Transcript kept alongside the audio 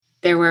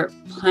There were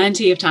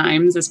plenty of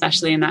times,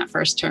 especially in that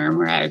first term,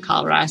 where I would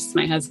call Russ,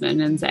 my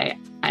husband, and say,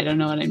 I don't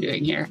know what I'm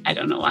doing here. I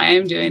don't know why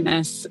I'm doing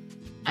this.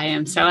 I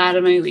am so out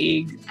of my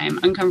league. I'm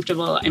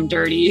uncomfortable. I'm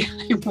dirty.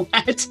 I'm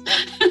wet.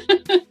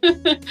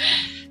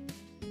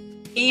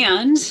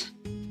 And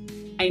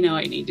I know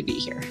I need to be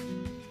here.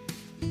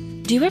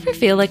 Do you ever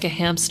feel like a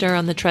hamster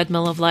on the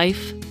treadmill of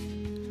life?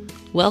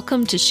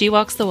 Welcome to She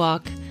Walks the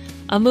Walk,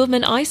 a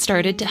movement I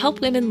started to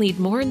help women lead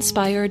more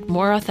inspired,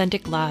 more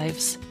authentic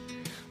lives.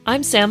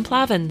 I'm Sam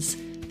Plavins.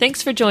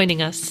 Thanks for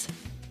joining us.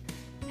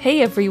 Hey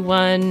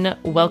everyone,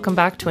 welcome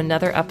back to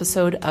another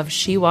episode of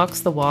She Walks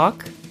the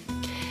Walk.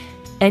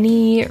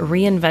 Any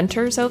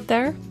reinventors out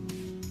there?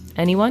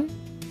 Anyone?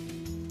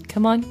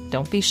 Come on,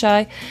 don't be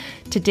shy.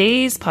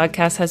 Today's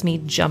podcast has me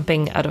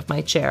jumping out of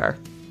my chair.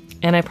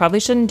 And I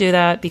probably shouldn't do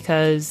that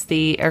because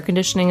the air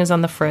conditioning is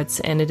on the fritz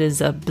and it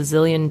is a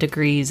bazillion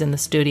degrees in the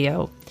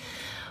studio.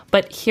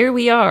 But here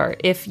we are.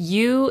 If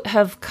you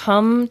have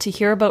come to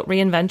hear about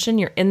reinvention,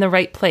 you're in the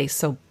right place,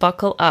 so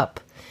buckle up.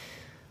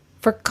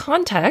 For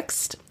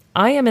context,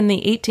 I am in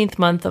the 18th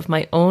month of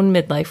my own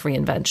midlife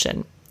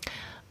reinvention.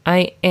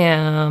 I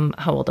am,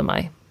 how old am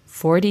I?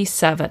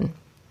 47.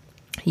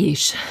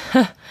 Yeesh.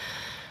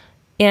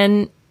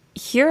 And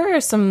here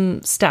are some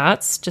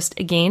stats, just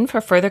again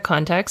for further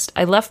context.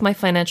 I left my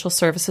financial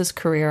services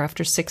career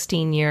after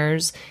 16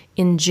 years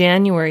in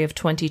January of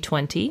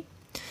 2020.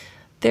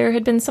 There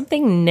had been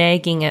something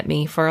nagging at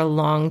me for a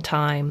long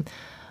time,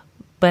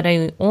 but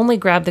I only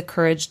grabbed the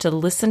courage to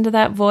listen to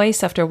that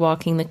voice after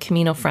walking the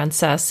Camino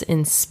Frances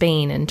in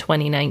Spain in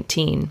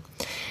 2019.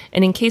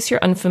 And in case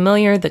you're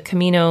unfamiliar, the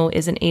Camino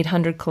is an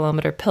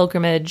 800-kilometer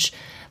pilgrimage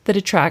that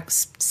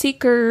attracts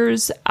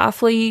seekers,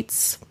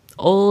 athletes,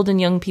 old and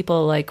young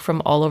people alike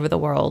from all over the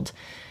world.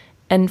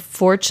 And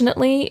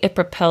fortunately, it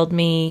propelled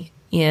me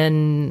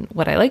in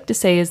what I like to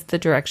say is the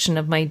direction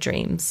of my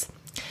dreams.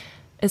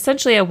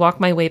 Essentially, I walk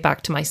my way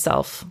back to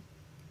myself,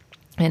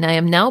 and I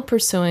am now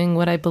pursuing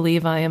what I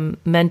believe I am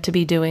meant to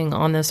be doing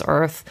on this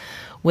earth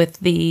with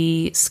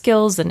the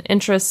skills and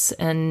interests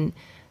and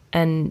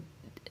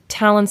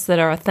talents that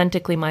are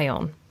authentically my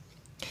own.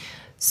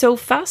 So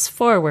fast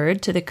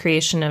forward to the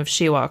creation of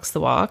She Walks the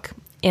Walk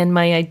and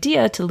my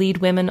idea to lead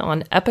women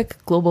on epic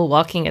global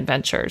walking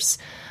adventures,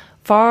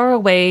 far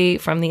away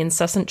from the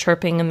incessant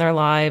chirping in their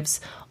lives,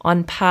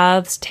 on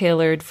paths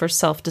tailored for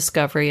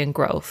self-discovery and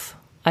growth.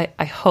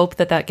 I hope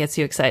that gets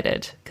you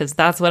excited, because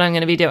that's what I'm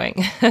going to be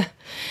doing.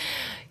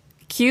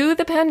 Cue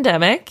the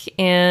pandemic,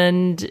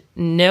 and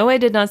no, I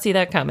did not see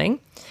that coming.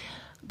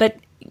 But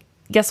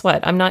guess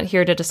what? I'm not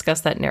here to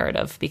discuss that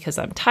narrative, because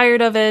I'm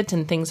tired of it,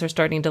 and things are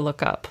starting to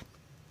look up.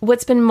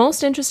 What's been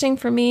most interesting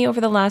for me over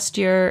the last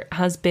year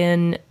has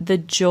been the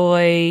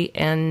joy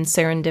and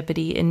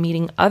serendipity in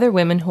meeting other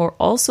women who are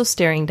also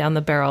staring down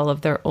the barrel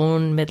of their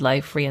own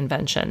midlife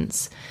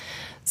reinventions.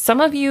 Some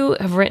of you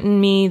have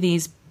written me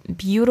these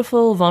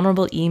beautiful,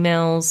 vulnerable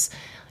emails.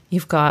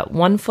 You've got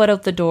one foot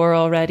out the door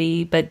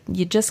already, but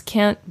you just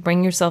can't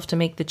bring yourself to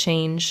make the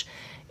change.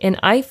 And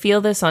I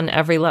feel this on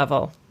every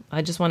level.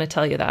 I just want to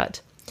tell you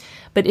that.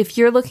 But if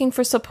you're looking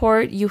for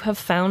support, you have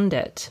found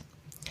it.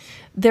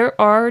 There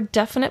are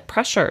definite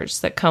pressures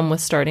that come with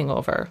starting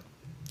over,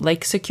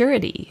 like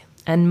security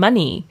and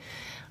money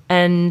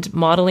and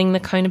modeling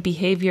the kind of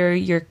behavior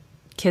your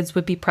kids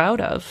would be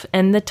proud of,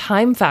 and the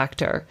time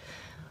factor.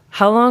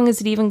 How long is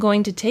it even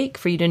going to take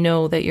for you to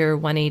know that your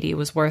 180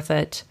 was worth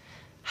it?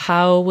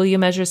 How will you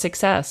measure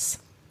success?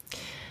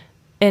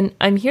 And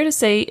I'm here to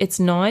say it's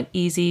not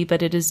easy,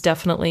 but it is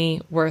definitely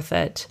worth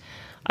it.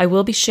 I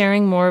will be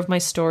sharing more of my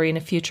story in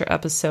a future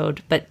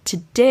episode, but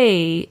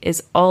today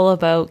is all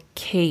about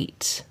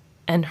Kate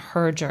and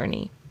her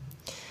journey.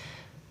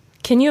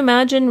 Can you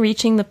imagine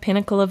reaching the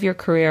pinnacle of your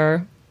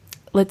career,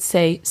 let's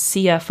say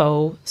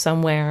CFO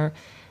somewhere,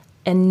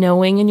 and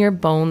knowing in your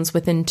bones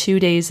within 2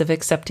 days of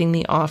accepting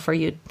the offer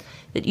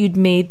that you'd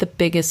made the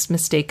biggest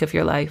mistake of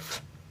your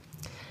life?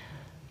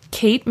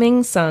 Kate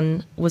Ming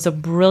Sun was a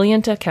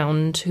brilliant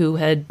accountant who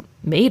had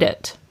made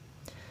it,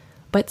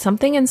 but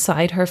something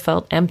inside her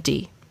felt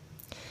empty.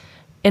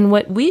 And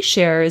what we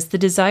share is the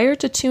desire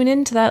to tune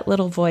into that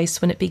little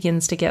voice when it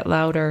begins to get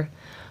louder.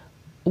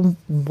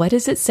 What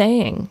is it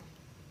saying?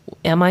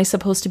 Am I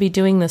supposed to be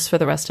doing this for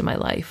the rest of my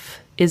life?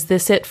 Is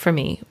this it for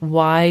me?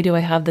 Why do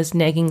I have this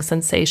nagging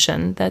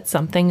sensation that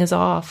something is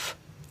off?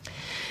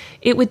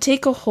 It would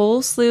take a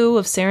whole slew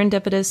of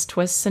serendipitous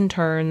twists and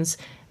turns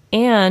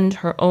and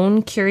her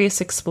own curious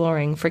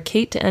exploring for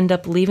Kate to end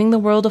up leaving the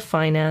world of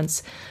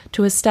finance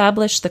to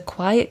establish the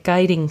Quiet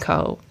Guiding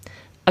Co.,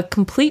 a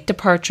complete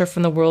departure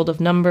from the world of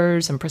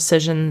numbers and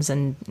precisions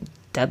and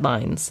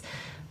deadlines.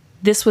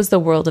 This was the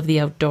world of the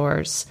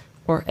outdoors,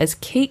 or as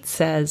Kate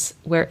says,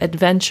 where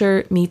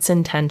adventure meets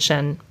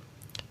intention.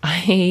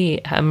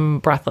 I am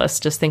breathless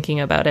just thinking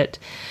about it.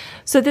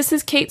 So this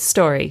is Kate's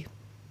story.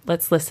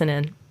 Let's listen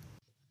in.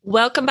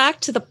 Welcome back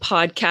to the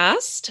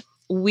podcast.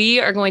 We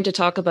are going to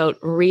talk about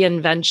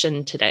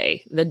reinvention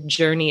today, the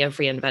journey of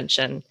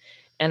reinvention.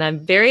 And I'm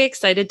very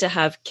excited to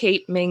have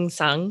Kate Ming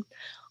Sun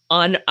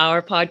on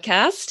our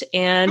podcast.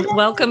 And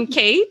welcome,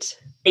 Kate.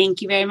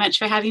 Thank you very much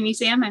for having me,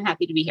 Sam. I'm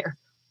happy to be here.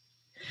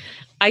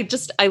 I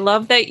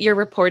love that you're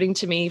reporting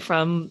to me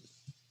from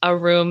a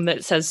room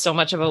that says so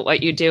much about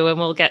what you do, and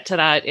we'll get to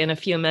that in a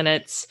few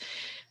minutes.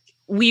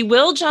 We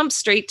will jump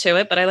straight to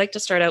it, but I like to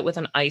start out with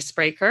an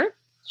icebreaker.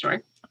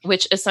 Sure.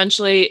 Which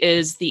essentially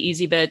is the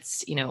easy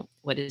bits.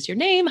 What is your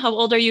name? How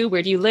old are you?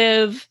 Where do you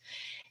live?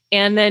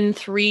 And then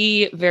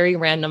 3 very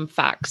random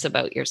facts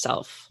about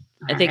yourself.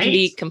 They can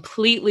be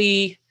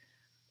completely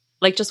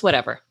just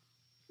whatever.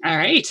 All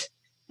right.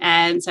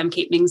 And so I'm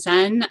Kate Ming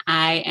Sun.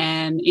 I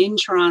am in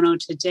Toronto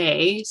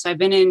today. So I've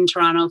been in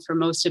Toronto for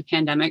most of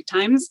pandemic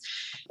times.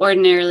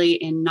 Ordinarily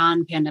in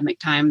non-pandemic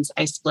times,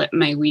 I split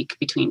my week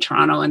between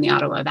Toronto and the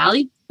Ottawa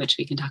Valley, which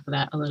we can talk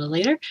about a little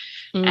later.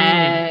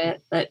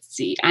 Let's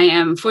see. I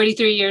am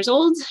 43 years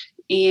old,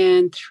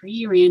 and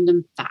 3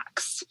 random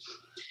facts.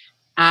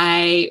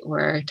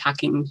 We're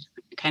talking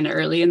kind of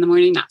early in the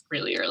morning, not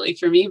really early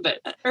for me, but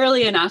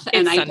early enough.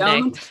 It's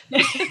Sunday.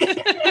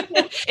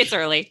 It's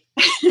early.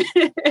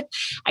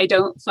 I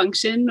don't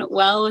function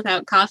well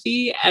without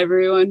coffee.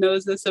 Everyone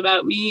knows this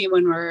about me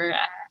when we're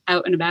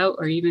out and about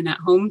or even at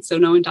home. So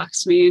no one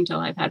talks to me until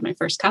I've had my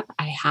first cup.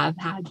 I have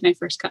had my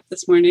first cup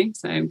this morning,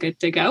 so I'm good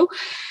to go.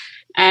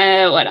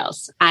 What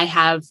else? I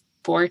have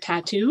 4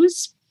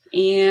 tattoos,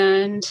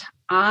 and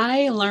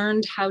I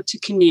learned how to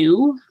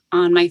canoe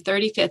on my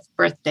 35th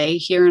birthday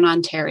here in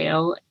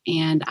Ontario,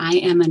 and I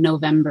am a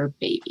November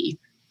baby.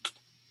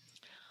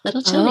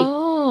 Little chilly.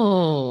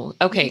 Oh,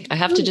 okay. I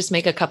have to just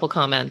make a couple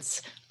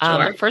comments.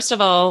 Sure. First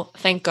of all,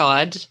 thank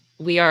God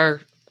we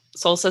are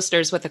soul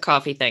sisters with the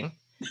coffee thing.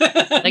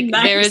 Nice.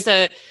 There is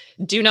a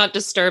do not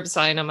disturb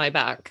sign on my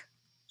back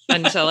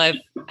until I've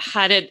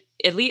had it.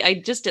 At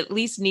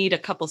least need a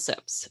couple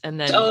sips, and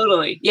then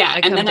totally,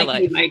 yeah, and then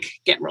I can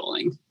get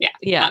rolling.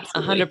 Yeah,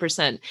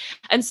 100%.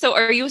 And so,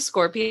 are you a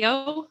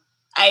Scorpio?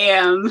 I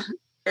am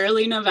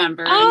early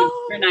November,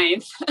 November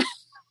 9th.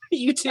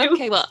 You too?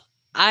 Okay, well,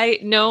 I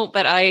know,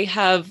 but I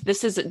have.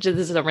 This is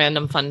a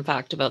random fun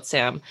fact about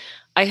Sam.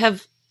 I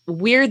have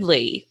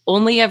weirdly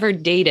only ever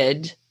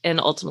dated and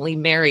ultimately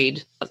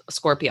married a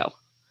Scorpio.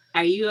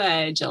 Are you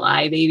a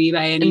July baby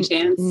by any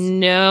chance?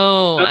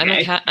 No,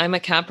 okay. I'm a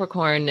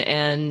Capricorn,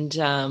 and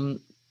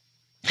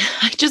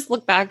I just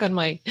look back on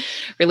my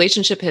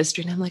relationship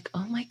history and I'm like,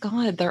 oh my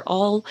God, they're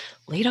all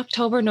late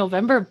October,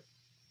 November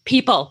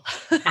people.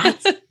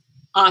 That's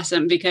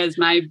awesome, because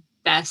my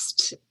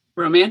best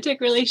romantic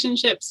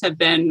relationships have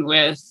been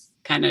with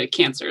kind of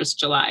Cancer's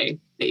July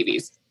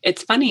babies.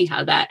 It's funny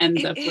how that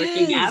ends up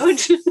working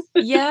out.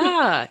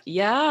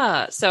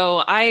 Yeah.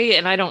 So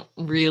I don't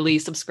really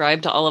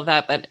subscribe to all of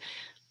that, but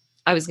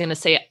I was going to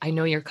say, I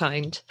know you're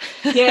kind.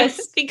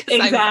 Yes,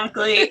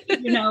 exactly.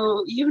 You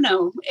know,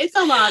 it's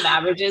a law of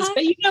averages,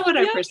 but you know what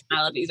our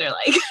personalities are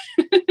like.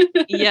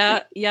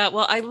 Yeah.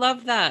 Well, I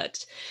love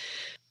that.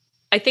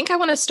 I think I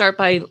want to start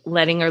by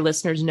letting our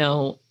listeners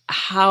know,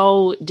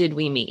 how did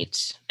we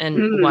meet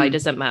and why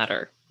does it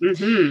matter?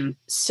 Mm-hmm.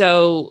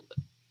 So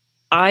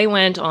I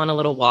went on a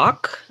little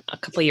walk a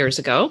couple of years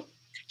ago.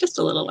 Just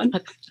a little one.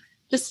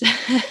 Just a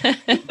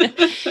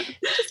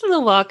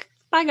little walk.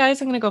 Bye,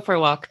 guys. I'm going to go for a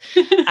walk.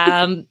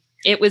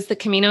 It was the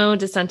Camino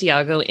de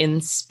Santiago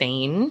in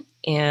Spain.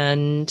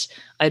 And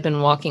I'd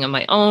been walking on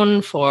my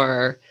own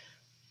for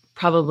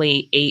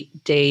probably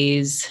 8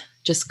 days,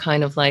 just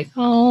kind of like,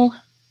 oh,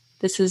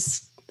 this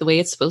is the way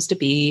it's supposed to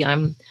be.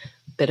 I'm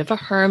a bit of a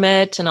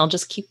hermit and I'll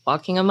just keep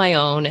walking on my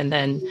own. And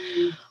then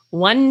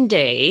one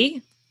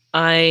day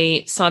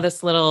I saw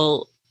this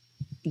little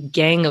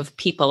gang of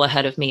people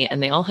ahead of me,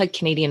 and they all had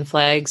Canadian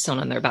flags sewn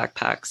on their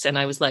backpacks. And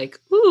I was like,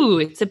 ooh,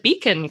 it's a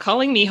beacon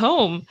calling me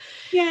home.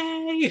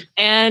 Yay.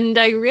 And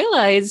I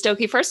realized,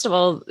 okay, first of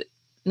all,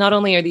 not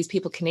only are these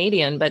people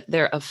Canadian, but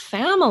they're a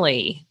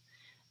family.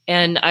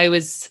 And I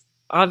was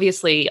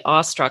obviously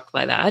awestruck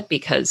by that,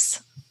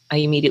 because I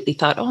immediately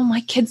thought, oh,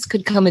 my kids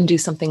could come and do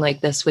something like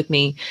this with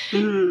me.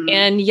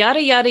 And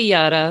yada, yada,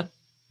 yada.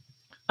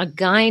 A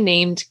guy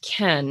named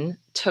Ken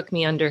took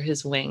me under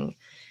his wing.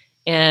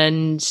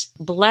 And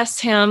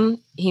bless him,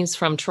 he's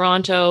from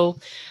Toronto.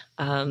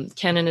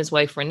 Ken and his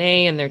wife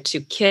Renee and their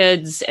 2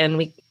 kids, and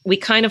we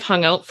kind of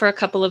hung out for a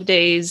couple of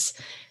days.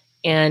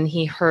 And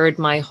he heard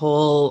my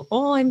whole,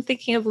 oh, I'm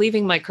thinking of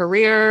leaving my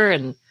career,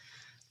 and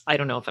I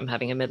don't know if I'm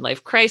having a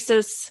midlife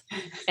crisis.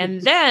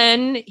 And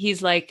then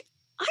he's like,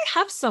 I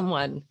have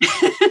someone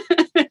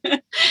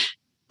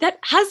that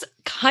has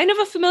kind of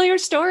a familiar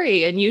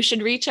story, and you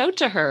should reach out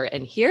to her.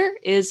 And here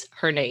is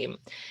her name.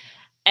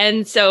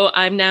 And so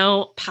I'm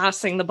now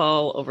passing the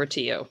ball over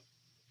to you.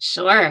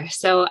 Sure.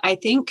 So I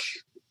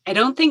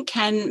don't think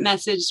Ken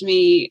messaged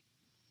me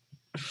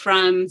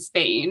from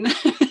Spain.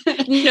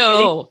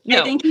 No.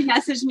 I think he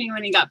messaged me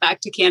when he got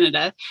back to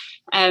Canada.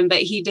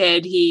 But he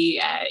did.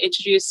 He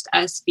introduced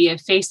us via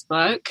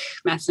Facebook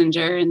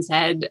Messenger and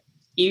said,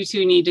 you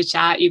two need to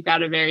chat. You've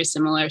got a very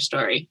similar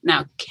story.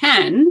 Now,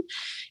 Ken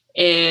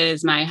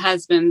is my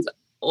husband's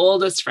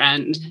oldest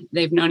friend.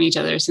 They've known each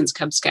other since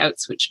Cub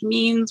Scouts, which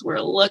means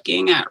we're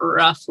looking at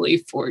roughly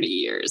 40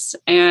 years.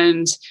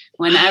 And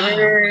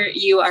whenever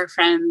you are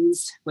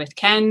friends with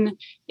Ken,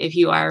 if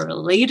you are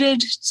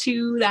related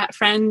to that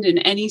friend in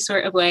any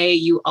sort of way,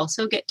 you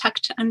also get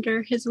tucked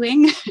under his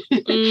wing.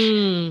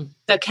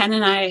 So Ken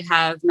and I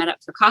have met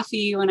up for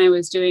coffee when I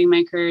was doing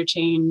my career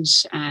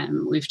change.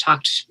 We've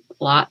talked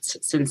lots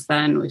since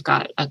then. We've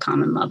got a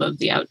common love of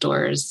the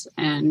outdoors,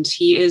 and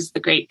he is the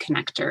great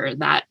connector.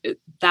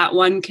 That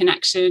one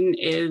connection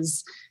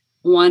is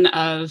one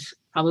of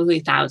probably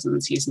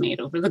thousands he's made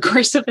over the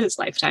course of his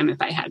lifetime,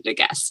 if I had to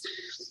guess.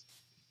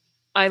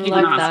 I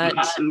love that.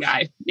 Awesome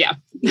guy. Yeah.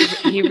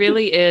 He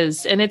really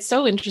is. And it's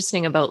so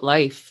interesting about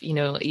life. You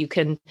know, you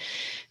can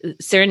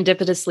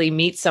serendipitously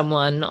meet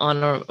someone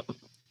on a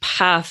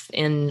path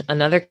in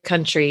another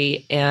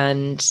country,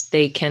 and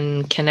they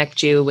can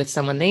connect you with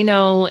someone they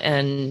know.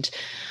 And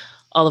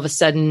all of a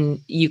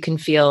sudden you can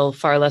feel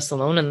far less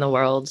alone in the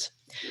world,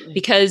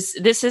 because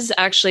this is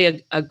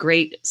actually a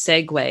great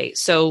segue.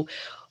 So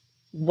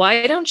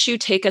why don't you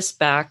take us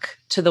back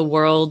to the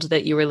world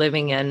that you were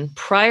living in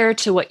prior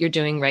to what you're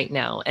doing right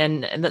now?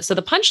 So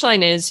the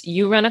punchline is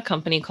you run a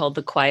company called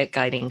The Quiet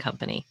Guiding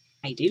Company.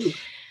 I do.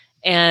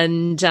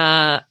 And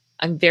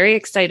I'm very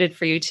excited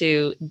for you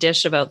to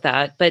dish about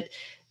that. But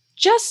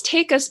just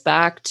take us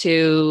back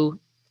to,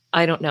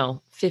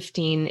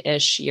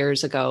 15-ish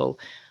years ago,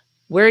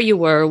 where you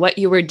were, what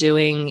you were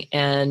doing,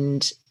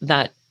 and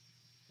that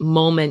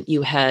moment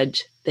you had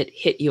that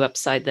hit you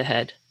upside the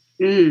head.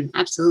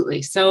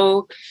 Absolutely.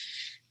 So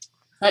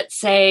let's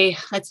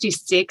do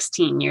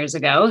 16 years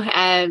ago.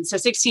 So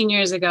 16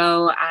 years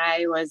ago,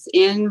 I was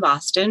in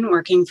Boston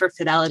working for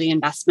Fidelity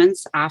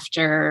Investments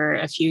after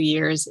a few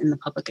years in the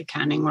public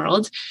accounting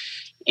world.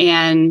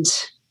 And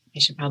I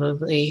should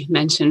probably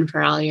mention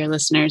for all your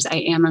listeners, I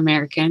am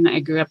American.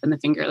 I grew up in the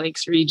Finger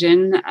Lakes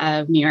region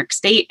of New York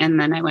State, and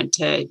then I went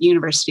to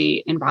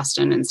university in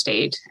Boston and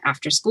stayed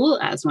after school,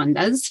 as one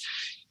does.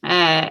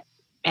 And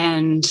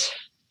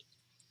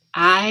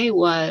I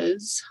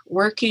was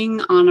working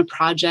on a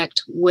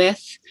project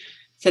with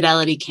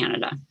Fidelity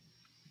Canada,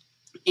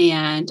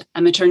 and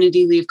a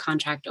maternity leave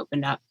contract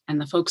opened up,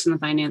 and the folks in the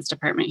finance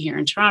department here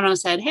in Toronto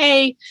said,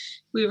 "Hey,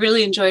 we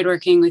really enjoyed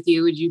working with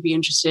you. Would you be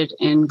interested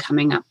in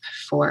coming up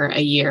for a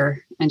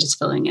year and just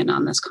filling in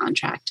on this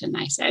contract?" And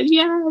I said,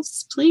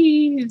 "Yes,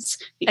 please."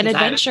 An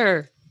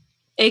adventure.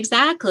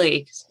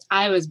 Exactly.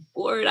 I was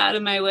bored out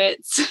of my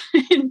wits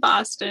in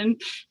Boston.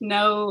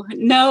 No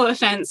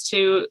offense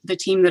to the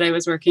team that I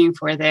was working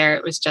for there.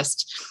 It was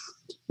just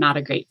not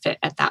a great fit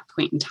at that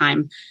point in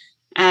time.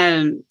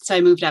 So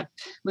I moved up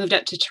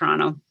to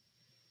Toronto.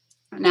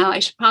 Now I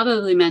should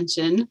probably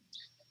mention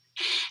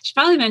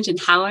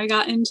how I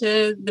got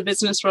into the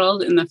business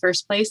world in the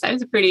first place. I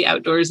was a pretty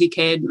outdoorsy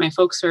kid. My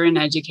folks were in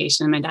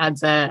education. My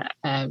dad's a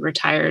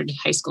retired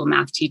high school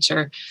math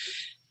teacher.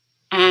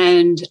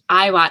 And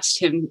I watched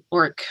him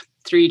work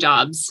 3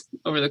 jobs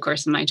over the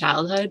course of my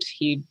childhood.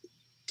 He'd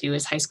do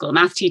his high school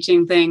math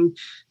teaching thing.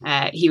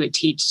 He would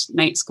teach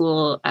night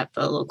school at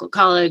the local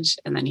college,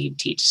 and then he'd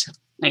teach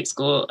night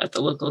school at the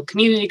local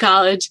community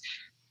college.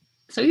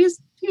 So he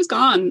was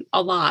gone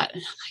a lot.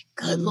 And I'm like,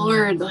 good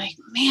Lord,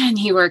 man,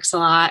 he works a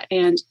lot.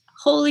 And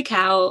holy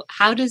cow,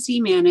 how does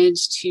he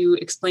manage to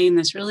explain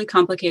this really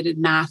complicated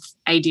math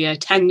idea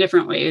 10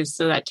 different ways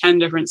so that 10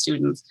 different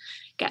students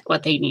get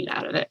what they need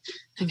out of it?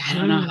 I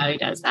don't know how he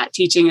does that.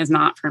 Teaching is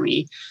not for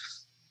me.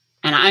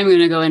 And I'm going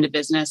to go into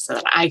business so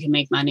that I can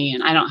make money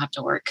and I don't have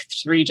to work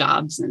 3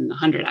 jobs and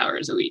 100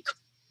 hours a week.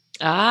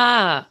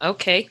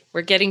 Okay.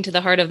 We're getting to the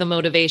heart of the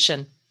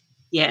motivation.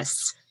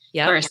 Yes.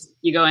 Yep. Of course,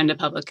 you go into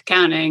public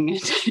accounting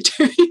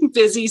during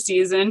busy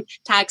season,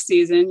 tax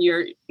season,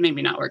 you're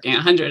maybe not working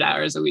 100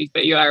 hours a week,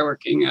 but you are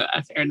working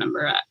a fair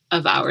number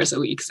of hours a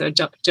week. So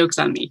joke's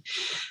on me.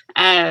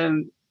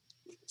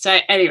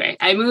 Anyway,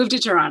 I moved to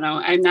Toronto.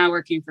 I'm now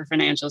working for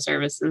financial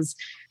services.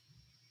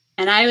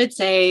 And I would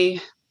say,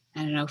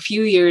 a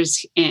few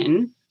years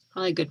in,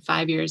 probably a good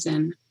 5 years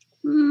in,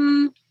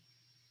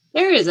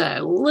 there is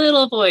a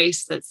little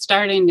voice that's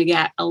starting to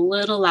get a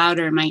little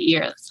louder in my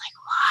ear. It's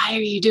like, why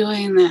are you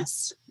doing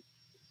this?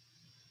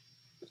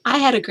 I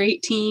had a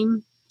great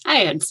team. I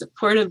had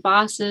supportive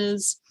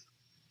bosses.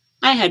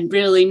 I had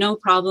really no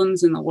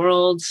problems in the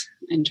world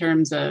in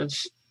terms of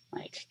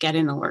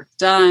getting the work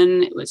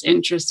done. It was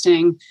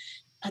interesting.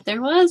 But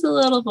there was a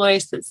little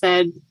voice that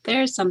said,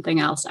 there's something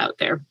else out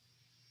there.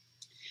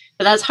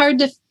 But that's hard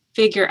to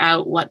figure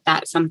out what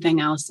that something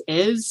else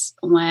is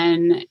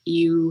when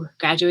you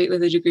graduate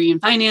with a degree in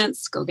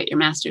finance, go get your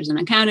master's in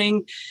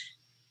accounting,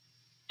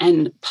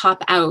 and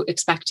pop out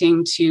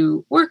expecting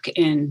to work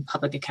in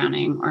public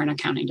accounting or an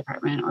accounting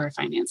department or a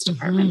finance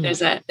department.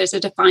 There's a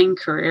defined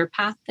career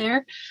path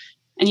there,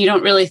 and you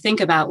don't really think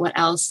about what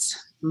else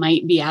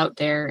might be out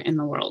there in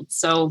the world.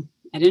 So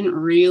I didn't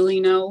really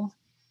know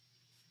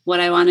what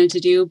I wanted to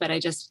do, but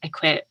I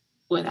quit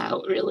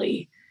without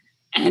really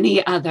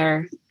any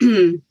other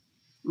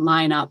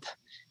lineup,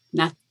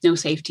 no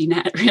safety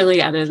net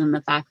really, other than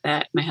the fact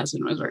that my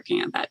husband was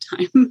working at that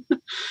time.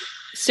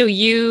 So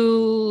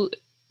you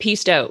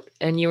pieced out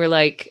and you were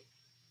like,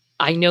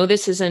 I know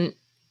this isn't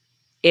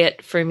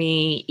it for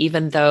me,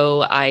 even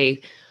though I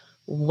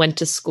went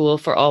to school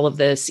for all of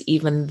this,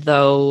 even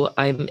though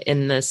I'm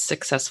in this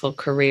successful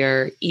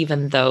career,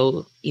 even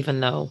though.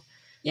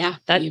 Yeah.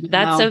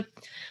 That's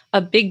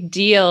a big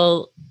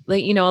deal.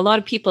 Like, a lot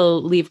of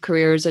people leave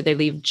careers or they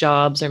leave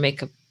jobs or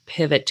make a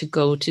pivot to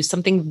go to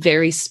something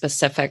very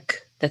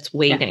specific that's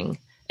waiting. Yeah.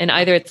 And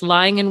either it's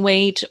lying in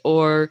wait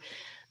or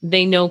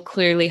they know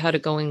clearly how to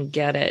go and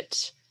get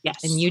it.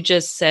 Yes. And you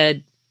just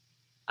said,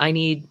 I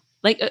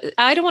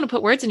don't want to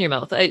put words in your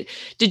mouth.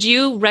 Did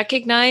you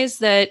recognize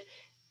that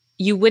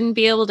you wouldn't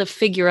be able to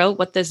figure out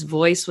what this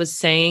voice was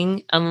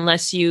saying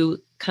unless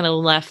you kind of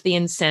left the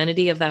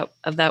insanity of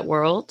that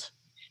world?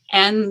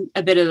 And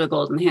a bit of the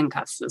golden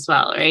handcuffs as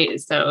well, right?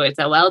 So it's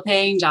a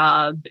well-paying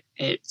job.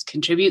 It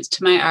contributes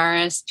to my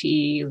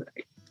RSP.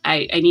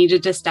 I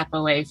needed to step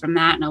away from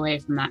that and away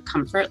from that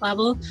comfort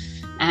level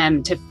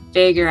to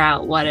figure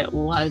out what it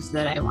was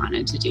that I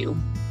wanted to do.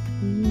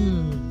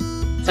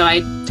 So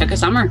I took a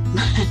summer.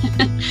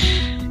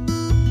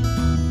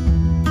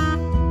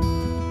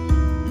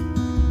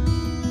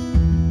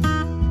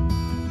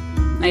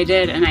 I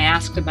did, and I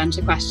asked a bunch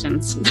of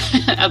questions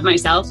of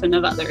myself and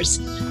of others.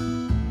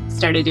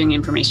 Started doing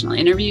informational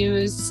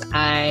interviews.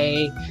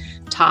 I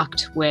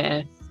talked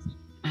with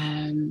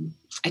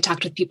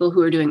people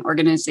who are doing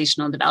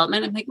organizational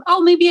development. I'm like,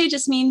 oh, maybe I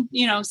just mean,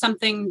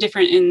 something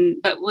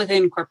different but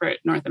within corporate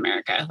North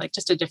America, like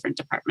just a different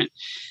department.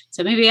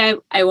 So maybe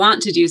I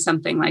want to do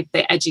something like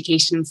the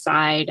education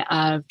side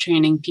of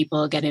training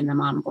people, getting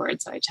them on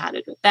board. So I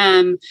chatted with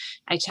them.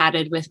 I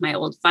chatted with my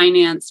old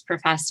finance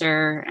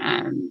professor,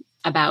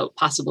 about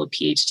possible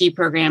PhD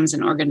programs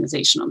in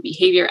organizational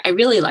behavior. I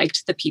really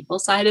liked the people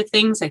side of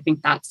things. I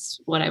think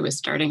that's what I was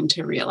starting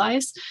to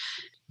realize.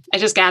 I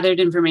just gathered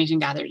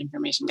information.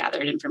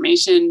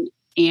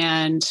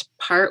 And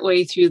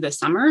partway through the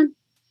summer,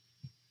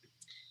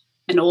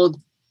 an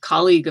old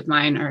colleague of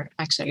mine, or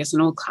actually, I guess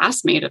an old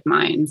classmate of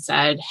mine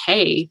said,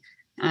 hey,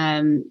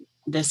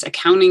 this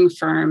accounting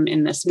firm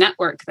in this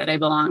network that I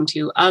belong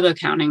to of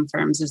accounting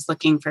firms is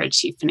looking for a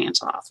chief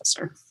financial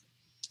officer.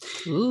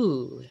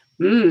 Ooh.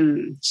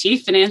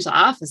 Chief financial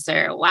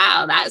officer.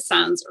 Wow, that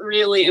sounds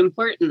really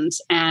important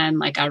and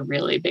like a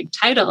really big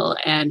title.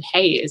 And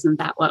hey, isn't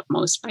that what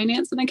most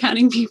finance and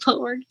accounting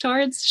people work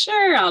towards?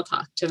 Sure, I'll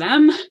talk to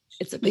them.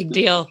 It's a big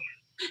deal.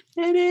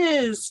 It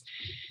is.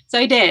 So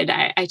I did.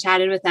 I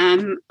chatted with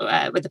them,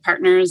 with the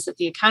partners at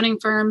the accounting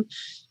firm.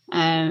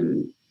 I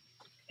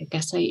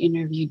guess I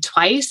interviewed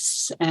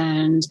twice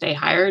and they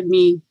hired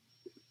me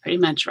pretty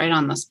much right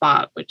on the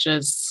spot, which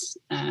is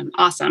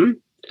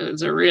awesome. It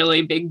was a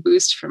really big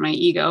boost for my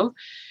ego.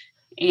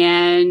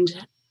 And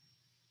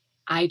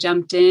I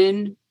jumped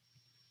in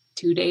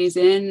 2 days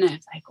in. I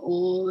was like,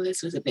 oh,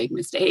 this was a big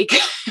mistake.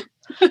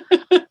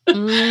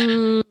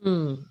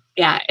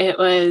 Yeah, it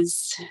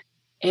was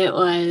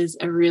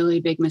a really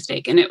big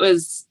mistake. And it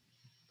was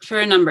for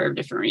a number of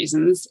different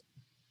reasons.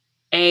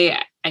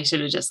 I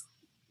should have just,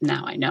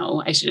 now I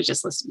know, I should have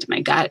just listened to my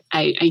gut.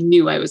 I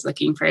knew I was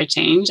looking for a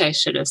change. I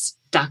should have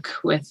stuck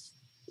with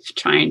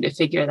trying to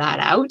figure that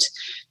out.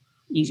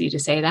 Easy to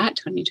say that,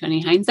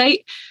 2020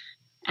 hindsight.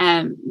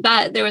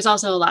 But there was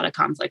also a lot of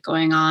conflict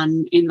going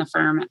on in the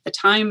firm at the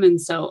time. And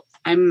so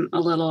I'm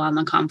a little on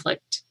the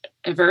conflict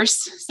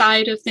averse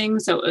side of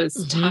things. So it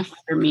was tough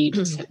for me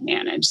to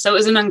manage. So it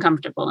was an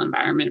uncomfortable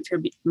environment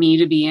for me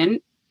to be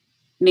in.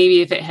 Maybe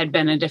if it had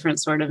been a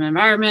different sort of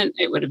environment,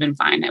 it would have been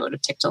fine. I would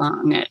have ticked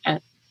along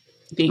at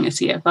being a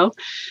CFO.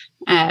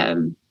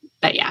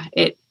 But yeah,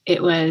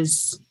 it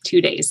was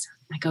 2 days.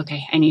 Like,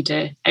 okay,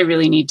 I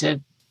really need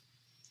to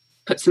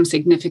put some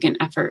significant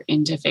effort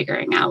into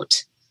figuring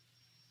out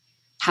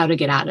how to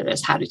get out of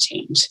this, how to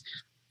change.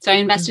 So I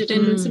invested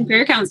in some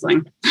career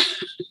counseling.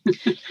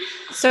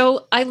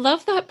 So I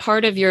love that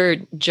part of your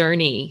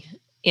journey.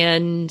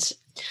 And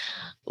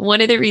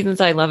one of the reasons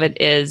I love it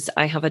is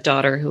I have a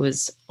daughter who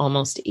is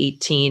almost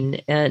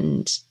 18.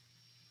 And,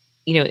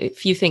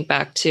 if you think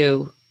back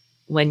to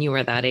when you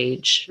were that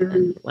age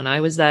and when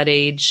I was that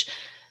age,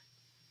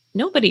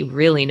 nobody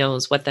really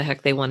knows what the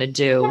heck they want to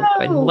do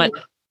and what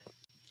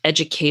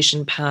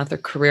education path or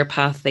career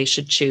path they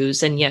should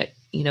choose. And yet,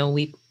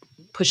 we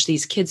push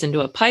these kids into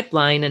a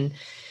pipeline and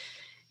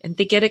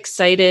they get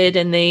excited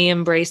and they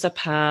embrace a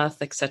path,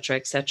 et cetera,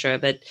 et cetera.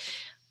 But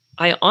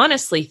I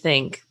honestly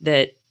think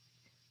that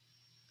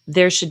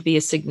there should be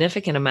a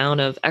significant amount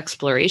of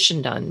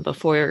exploration done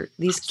before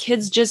these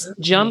kids just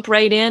jump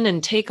right in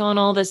and take on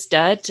all this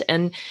debt.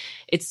 And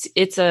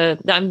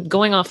I'm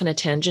going off on a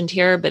tangent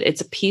here, but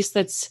it's a piece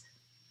that's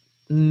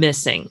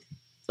missing.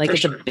 Like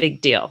it's a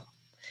big deal.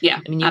 Yeah.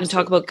 I mean, you can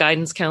talk about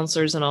guidance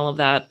counselors and all of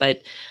that,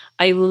 but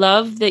I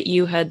love that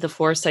you had the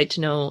foresight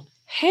to know,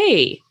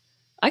 hey,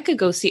 I could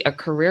go see a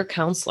career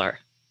counselor.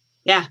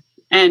 Yeah.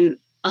 And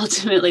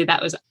ultimately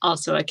that was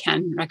also a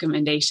Ken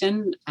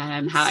recommendation.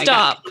 I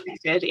got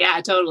connected.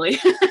 Yeah, totally.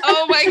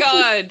 Oh my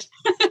God.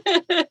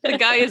 The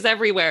guy is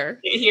everywhere.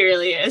 He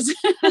really is.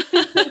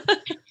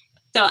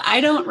 So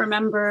I don't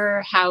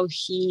remember how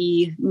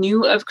he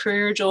knew of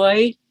Career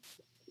Joy,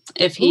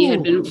 if he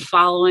had been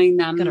following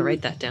them. Got to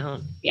write that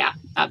down. Yeah,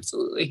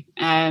 absolutely.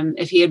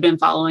 If he had been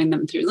following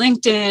them through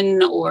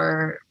LinkedIn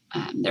or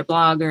their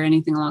blog or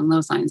anything along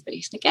those lines. But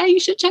he's like, yeah, you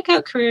should check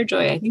out Career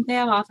Joy. I think they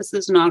have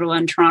offices in Ottawa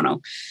and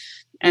Toronto.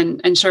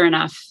 And sure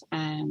enough,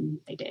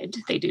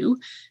 they do.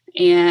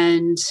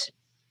 And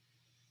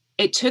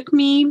it took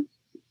me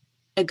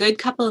a good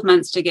couple of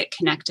months to get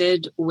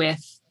connected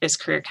with this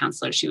career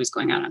counselor. She was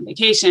going out on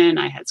vacation.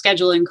 I had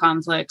scheduling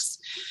conflicts.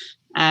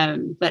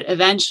 But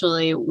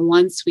eventually,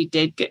 once we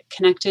did get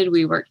connected,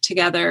 we worked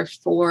together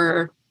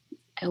for,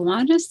 I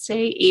want to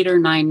say 8 or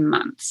 9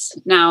 months.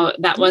 Now,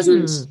 that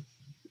wasn't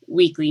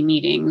weekly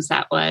meetings.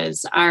 That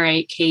was, all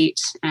right,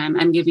 Kate,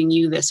 I'm giving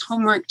you this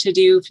homework to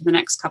do for the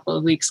next couple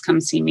of weeks. Come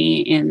see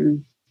me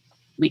in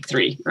week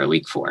 3 or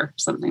week 4,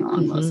 something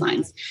along those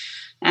lines.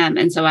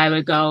 And so I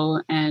would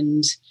go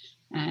and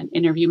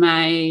interview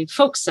my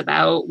folks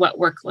about what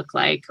work looked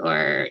like,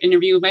 or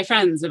interview my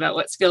friends about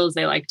what skills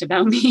they liked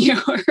about me.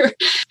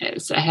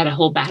 So I had a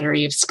whole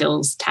battery of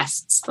skills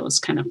tests, those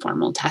kind of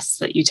formal tests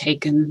that you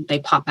take and they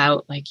pop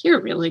out like,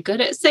 you're really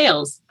good at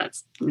sales.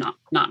 That's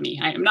not me.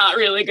 I am not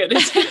really good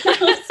at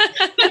sales.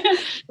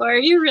 Or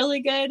you're really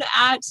good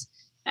at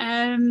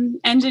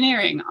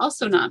engineering.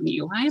 Also not me.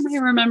 Why am I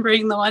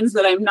remembering the ones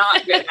that I'm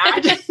not good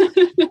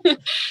at?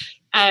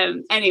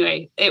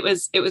 Anyway, it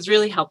was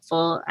really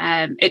helpful.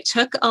 It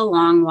took a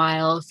long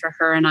while for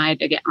her and I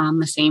to get on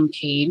the same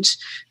page,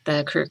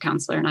 the career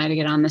counselor and I to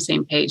get on the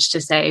same page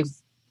to say,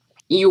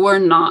 you are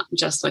not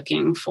just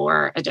looking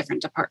for a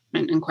different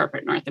department in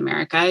corporate North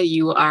America.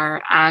 You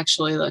are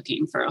actually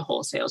looking for a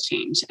wholesale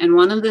change. And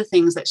one of the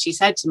things that she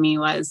said to me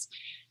was,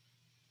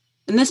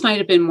 and this might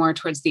have been more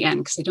towards the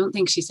end, because I don't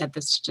think she said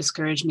this to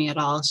discourage me at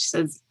all. She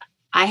says,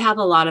 I have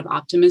a lot of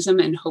optimism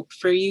and hope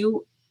for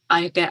you.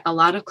 I get a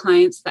lot of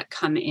clients that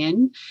come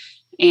in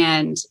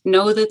and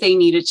know that they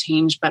need a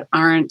change, but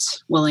aren't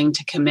willing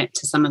to commit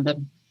to some of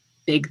the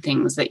big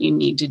things that you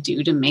need to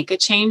do to make a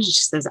change.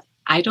 She says,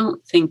 I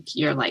don't think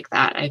you're like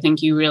that. I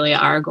think you really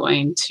are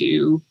going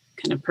to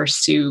kind of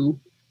pursue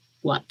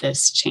what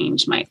this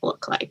change might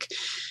look like.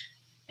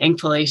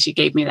 Thankfully, she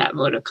gave me that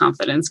vote of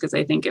confidence, because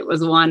I think it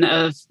was one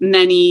of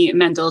many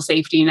mental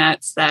safety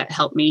nets that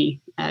helped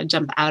me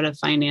jump out of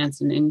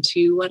finance and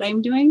into what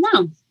I'm doing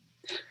now.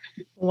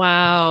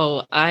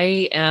 Wow.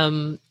 I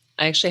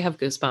actually have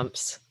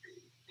goosebumps.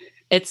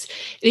 It's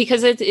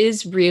because it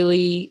is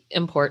really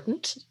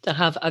important to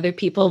have other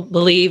people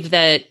believe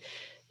that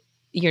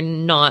you're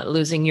not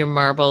losing your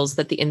marbles,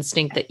 that the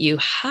instinct that you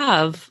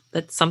have,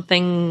 that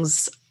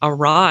something's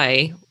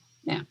awry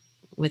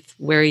with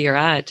where you're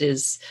at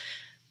is,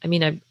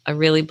 I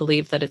really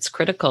believe that it's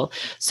critical.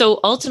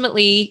 So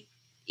ultimately,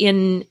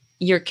 in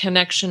your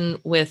connection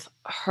with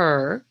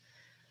her,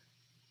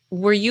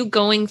 were you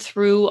going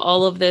through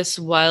all of this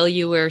while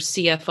you were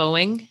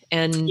CFOing?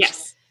 And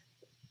yes.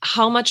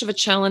 How much of a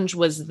challenge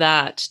was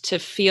that to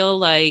feel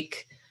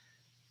like,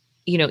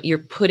 you're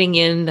putting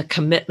in the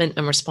commitment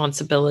and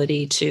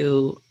responsibility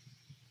to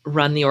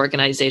run the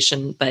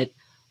organization, but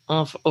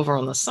over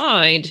on the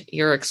side,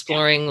 you're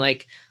exploring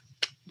like,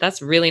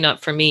 that's really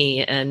not for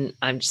me. And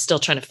I'm still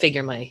trying to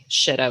figure my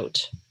shit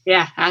out.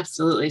 Yeah,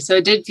 absolutely. So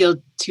it did feel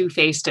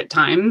two-faced at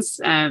times,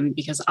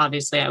 because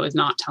obviously I was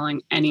not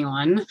telling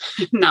anyone,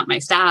 not my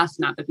staff,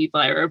 not the people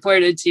I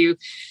reported to,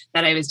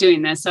 that I was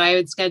doing this. So I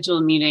would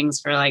schedule meetings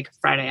for like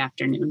Friday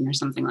afternoon or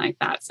something like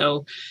that.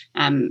 So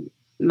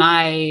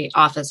my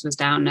office was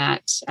down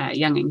at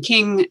Yonge and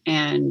King,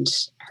 and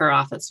her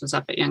office was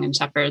up at Yonge and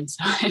Sheppard.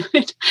 So I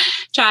would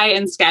try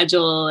and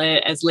schedule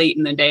it as late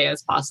in the day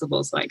as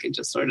possible so I could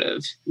just sort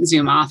of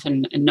zoom off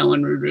and no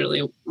one would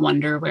really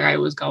wonder where I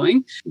was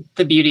going.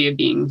 The beauty of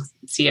being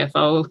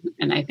CFO,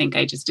 and I think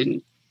I just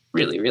didn't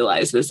really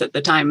realize this at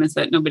the time, is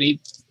that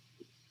nobody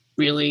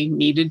really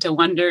needed to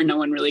wonder. No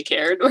one really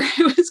cared where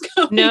I was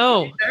going.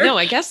 No,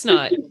 I guess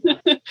not.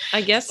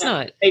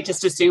 Not. They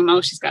just assume,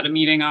 oh, she's got a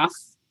meeting off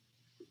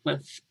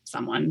with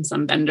someone,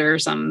 some vendor,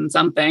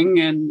 something,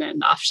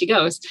 and off she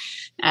goes.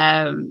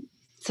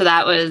 So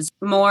that was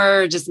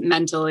more just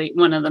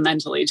one of the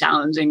mentally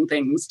challenging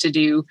things to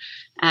do.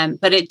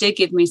 But it did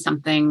give me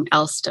something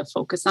else to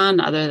focus on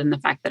other than the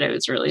fact that I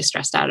was really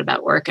stressed out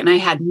about work. And I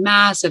had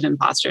massive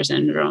imposter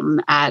syndrome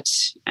at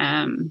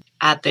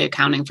the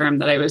accounting firm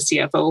that I was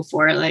CFO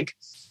for, like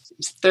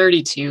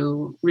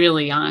 32,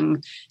 really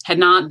young, had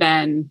not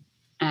been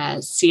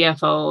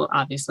CFO,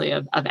 obviously,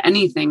 of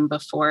anything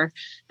before,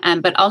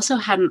 but also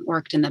hadn't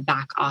worked in the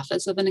back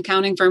office of an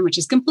accounting firm, which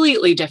is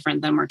completely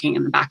different than working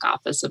in the back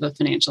office of a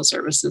financial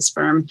services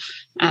firm.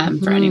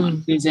 For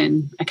anyone who's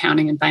in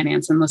accounting and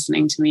finance and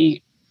listening to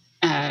me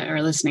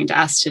or listening to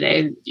us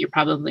today, you're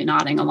probably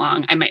nodding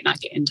along. I might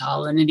not get into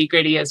all the nitty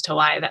gritty as to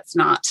why that's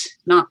not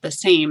the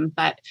same,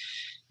 but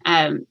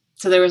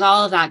so there was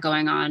all of that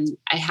going on.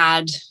 I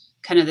had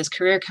kind of this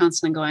career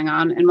counseling going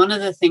on, and one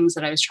of the things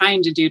that I was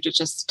trying to do to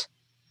just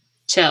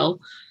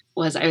chill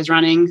was I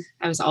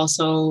was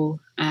also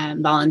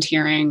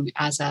volunteering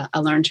as a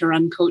learn to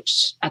run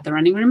coach at the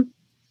Running Room.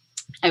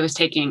 I was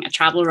taking a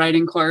travel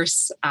writing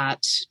course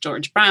at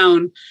George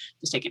Brown,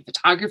 was taking a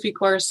photography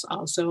course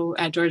also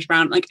at George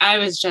Brown. Like I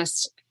was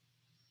just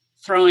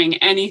throwing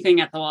anything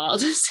at the wall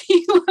to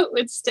see what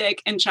would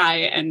stick and try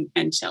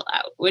and chill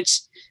out,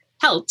 which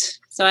helped.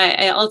 So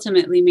I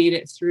ultimately made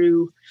it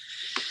through,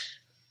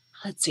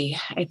 let's see,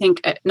 I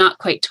think not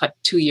quite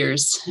 2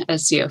 years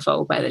as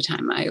CFO by the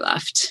time I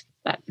left,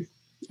 but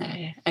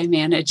I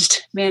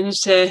managed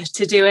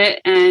to do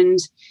it. And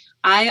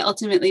I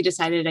ultimately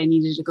decided I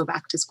needed to go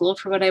back to school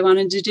for what I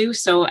wanted to do.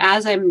 So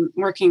as I'm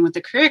working with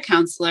a career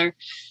counselor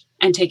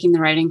and taking the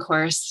writing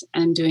course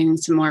and doing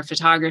some more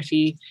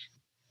photography,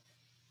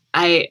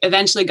 I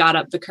eventually got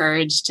up the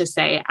courage to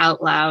say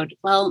out loud,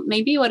 well,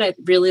 maybe what I'd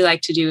really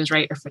like to do is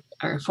write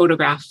or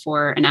photograph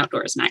for an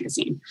outdoors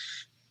magazine.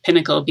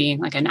 Pinnacle being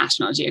like a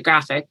National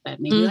Geographic, but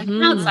maybe like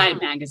an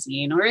Outside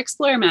magazine or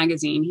Explore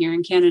magazine here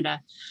in Canada.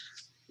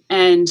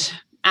 And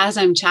as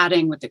I'm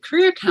chatting with the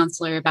career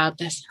counselor about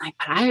this, like,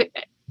 but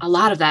a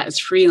lot of that is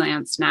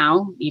freelance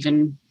now,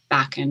 even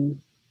back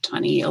in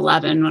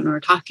 2011 when we were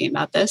talking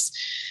about this.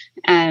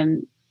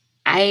 And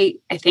I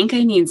think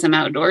I need some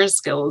outdoors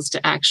skills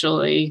to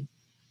actually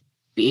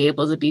be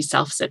able to be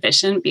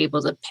self-sufficient, be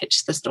able to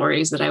pitch the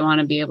stories that I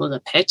want to be able to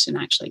pitch and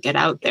actually get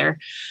out there.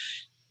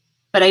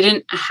 But I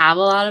didn't have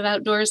a lot of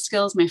outdoors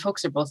skills. My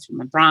folks are both from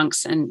the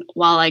Bronx. And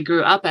while I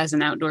grew up as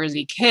an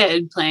outdoorsy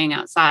kid playing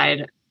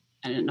outside,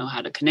 I didn't know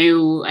how to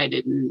canoe. I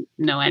didn't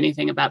know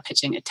anything about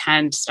pitching a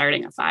tent,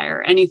 starting a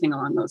fire, anything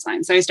along those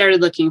lines. So I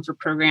started looking for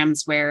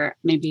programs where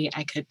maybe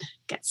I could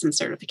get some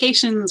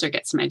certifications or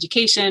get some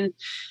education.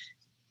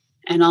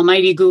 And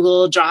almighty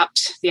Google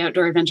dropped the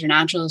Outdoor Adventure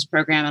Naturalist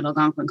program at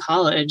Algonquin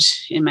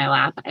College in my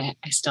lap. I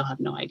still have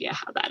no idea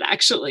how that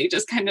actually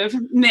just kind of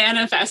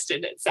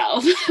manifested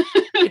itself.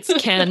 It's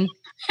Ken.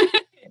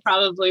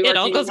 Probably. It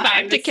all goes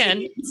back to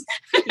Ken.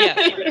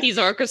 Yeah, he's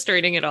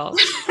orchestrating it all.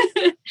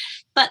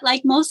 But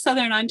like most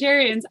Southern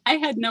Ontarians, I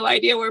had no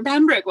idea where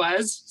Pembroke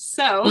was.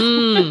 So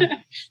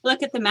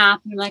look at the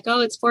map and I'm like,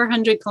 oh, it's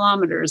 400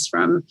 kilometers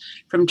from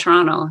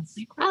Toronto. I'm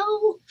like,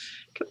 well,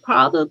 could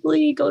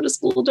probably go to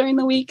school during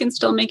the week and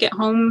still make it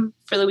home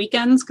for the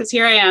weekends. Because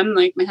here I am,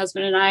 like my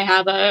husband and I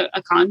have a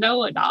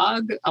condo, a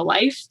dog, a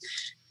life,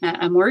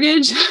 a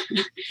mortgage.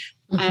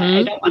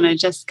 I don't want to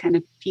just kind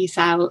of peace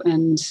out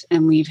and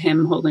leave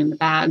him holding the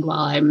bag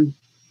while I'm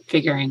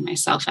figuring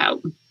myself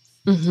out.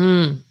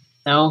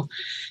 So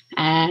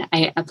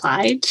I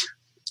applied,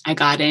 I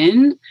got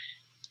in,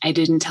 I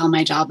didn't tell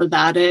my job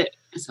about it.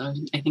 So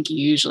I think you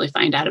usually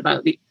find out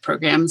about the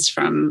programs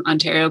from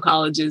Ontario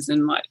colleges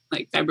in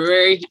like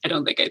February. I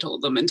don't think I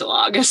told them until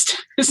August.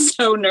 I was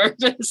so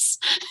nervous.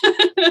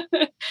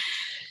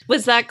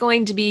 Was that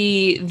going to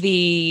be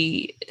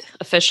the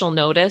official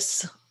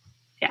notice?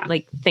 Yeah.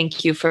 Like,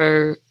 thank you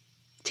for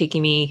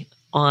taking me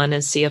on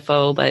as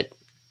CFO, but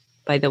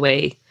by the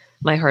way,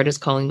 my heart is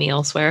calling me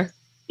elsewhere.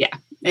 Yeah,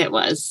 it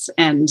was.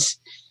 And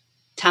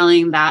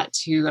telling that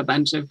to a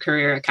bunch of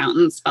career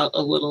accountants felt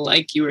a little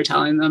like you were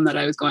telling them that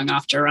I was going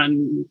off to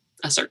run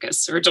a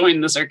circus or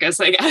join the circus,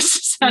 I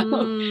guess.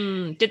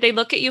 So. Did they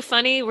look at you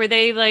funny? Were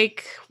they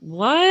like,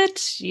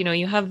 what? You know,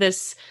 you have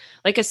this,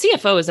 like a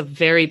CFO is a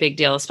very big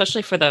deal,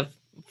 especially for the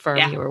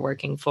firm you were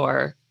working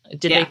for.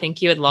 Did they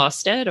think you had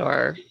lost it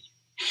or?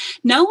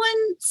 No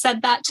one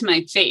said that to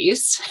my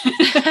face.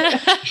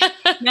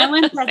 No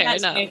one said that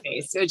to my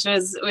face,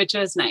 which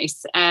was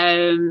nice.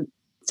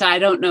 So I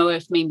don't know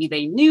if maybe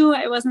they knew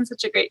I wasn't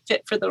such a great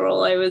fit for the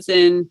role I was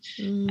in,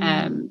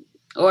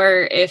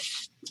 or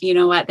if, you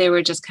know what, they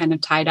were just kind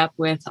of tied up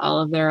with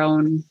all of their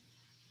own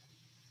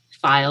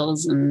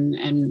files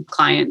and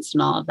clients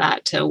and all of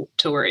that to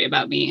worry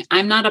about me.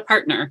 I'm not a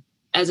partner.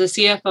 As a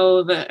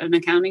CFO of an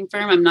accounting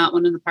firm, I'm not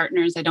one of the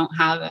partners. I don't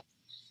have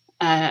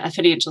a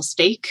financial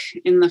stake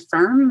in the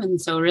firm.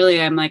 And so really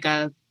I'm like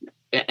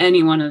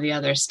any one of the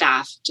other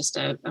staff, just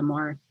a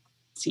more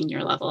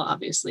senior level,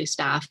 obviously,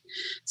 staff.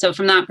 So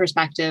from that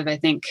perspective, I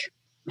think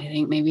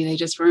maybe they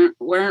just weren't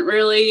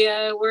really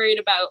worried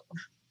about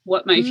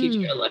what my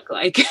future looked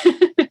like.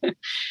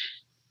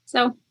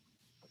 So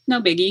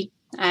no biggie.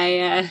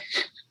 I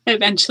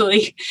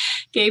eventually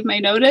gave my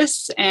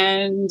notice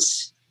and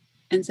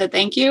said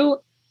thank you.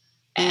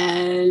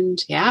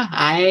 And yeah,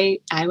 I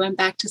went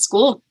back to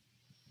school.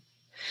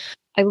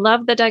 I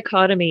love the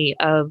dichotomy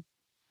of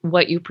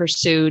what you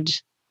pursued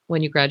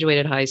when you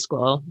graduated high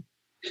school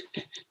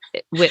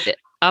with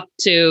up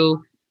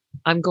to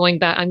I'm going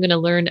to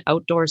learn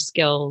outdoor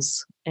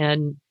skills.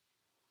 And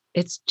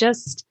it's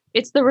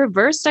the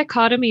reverse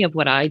dichotomy of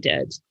what I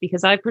did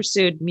because I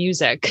pursued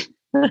music.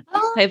 I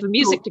have a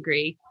music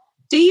degree.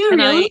 Do you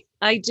really?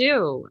 I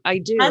do.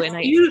 That's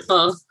and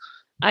beautiful.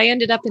 I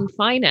ended up in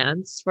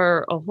finance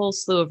for a whole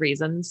slew of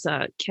reasons.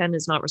 Ken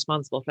is not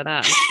responsible for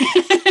that.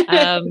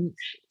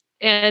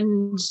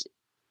 And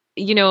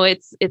you know,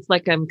 it's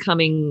like I'm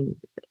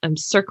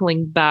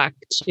circling back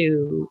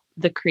to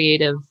the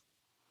creative,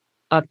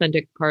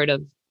 authentic part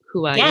of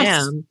who I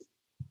am.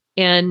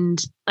 And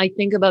I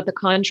think about the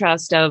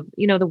contrast of,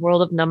 you know, the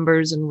world of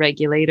numbers and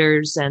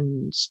regulators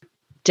and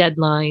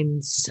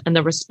deadlines and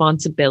the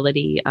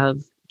responsibility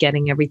of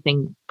getting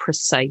everything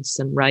precise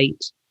and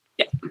right.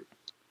 Yeah.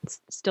 It's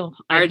still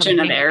margin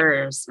of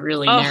error is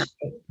really narrow.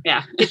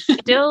 Yeah. It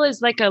still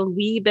is like a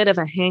wee bit of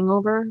a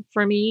hangover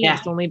for me. Yeah.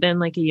 It's only been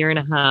like a year and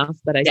a half,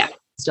 but I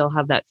still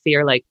have that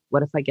fear, like,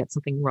 what if I get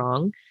something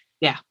wrong?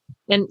 Yeah.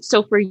 And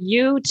so for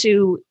you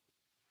to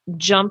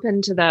jump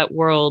into that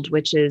world,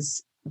 which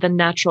is the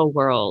natural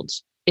world,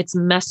 it's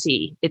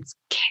messy, it's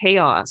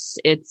chaos,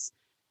 it's,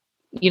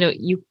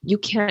 you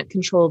can't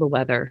control the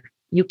weather.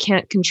 You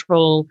can't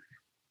control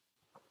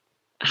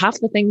half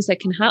the things that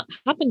can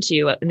happen to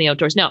you in the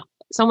outdoors. Now,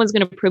 someone's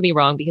going to prove me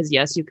wrong, because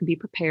yes, you can be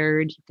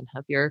prepared. You can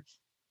have your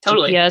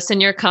GPS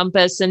and your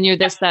compass and your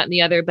this, that, and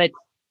the other. But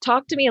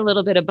talk to me a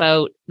little bit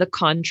about the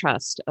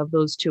contrast of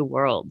those two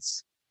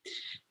worlds.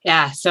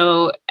 Yeah.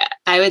 So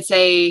I would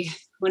say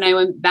when I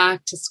went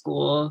back to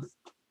school,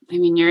 I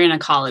mean, you're in a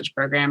college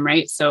program,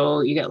 right?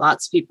 So you get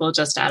lots of people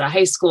just out of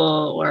high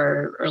school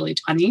or early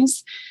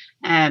 20s.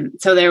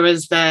 So there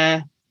was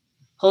the,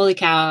 holy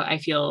cow, I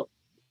feel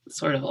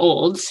sort of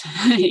old,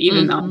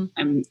 even though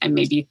I'm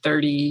maybe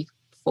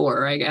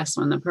 34, I guess,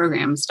 when the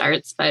program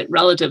starts, but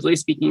relatively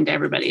speaking to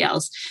everybody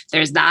else,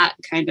 there's that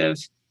kind of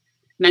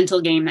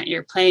mental game that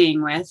you're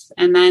playing with.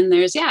 And then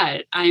there's,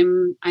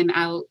 I'm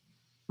out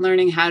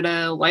learning how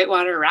to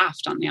whitewater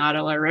raft on the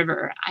Ottawa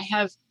River. I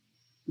have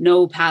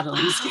no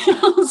paddling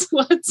skills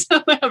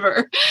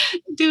whatsoever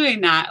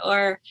doing that.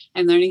 Or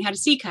I'm learning how to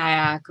sea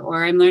kayak,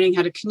 or I'm learning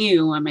how to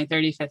canoe on my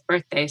 35th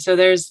birthday. So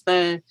there's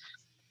the,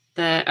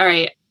 all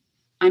right,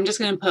 I'm just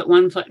going to put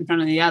one foot in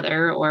front of the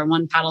other, or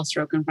one paddle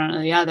stroke in front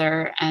of the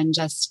other, and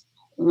just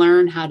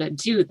learn how to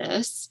do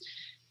this.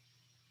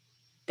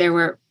 There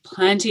were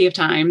plenty of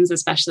times,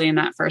 especially in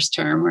that first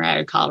term, where I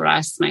would call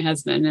Russ, my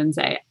husband, and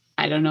say,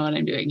 I don't know what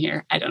I'm doing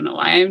here. I don't know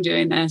why I'm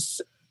doing this.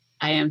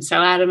 I am so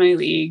out of my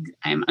league.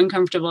 I'm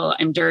uncomfortable.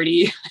 I'm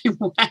dirty. I'm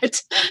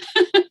wet.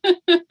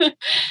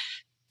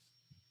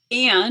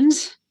 And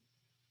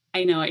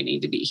I know I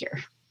need to be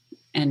here.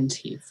 And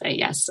he'd say,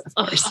 yes, of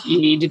course, you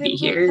need to be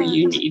here.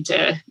 You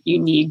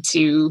need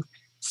to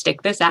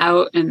stick this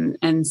out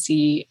and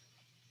see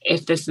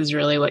if this is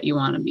really what you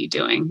want to be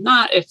doing.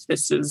 Not if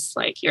this is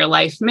like your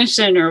life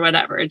mission or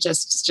whatever.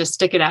 Just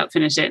stick it out,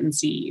 finish it, and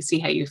see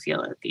how you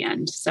feel at the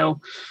end. So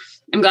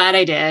I'm glad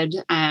I did.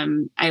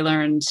 I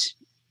learned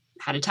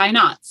how to tie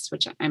knots,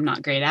 which I'm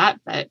not great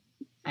at, but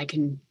I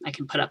can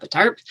put up a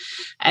tarp.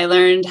 I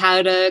learned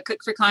how to cook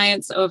for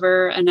clients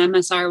over an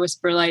MSR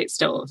Whisperlite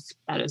stove.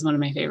 That is one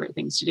of my favorite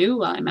things to do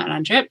while I'm out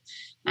on trip.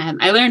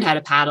 I learned how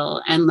to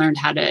paddle and learned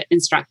how to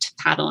instruct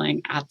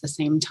paddling at the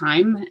same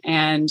time.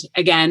 And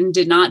again,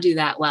 did not do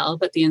that well,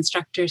 but the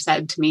instructor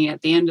said to me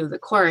at the end of the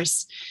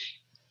course,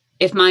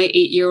 if my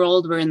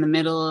 8-year-old were in the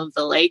middle of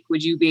the lake,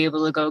 would you be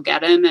able to go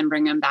get him and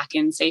bring him back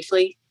in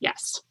safely?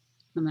 Yes.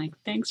 I'm like,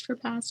 thanks for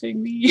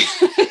passing me.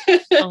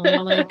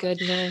 Oh my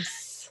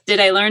goodness. Did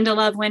I learn to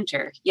love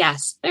winter?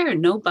 Yes. There are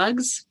no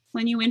bugs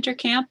when you winter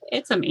camp.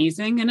 It's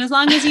amazing. And as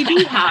long as you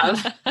do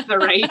have the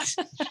right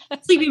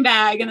sleeping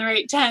bag and the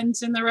right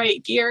tent and the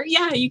right gear,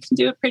 you can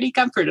do it pretty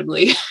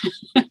comfortably.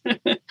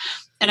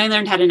 And I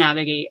learned how to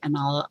navigate and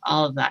all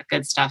of that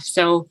good stuff.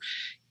 So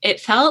it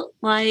felt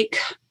like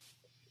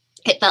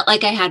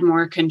I had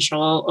more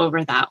control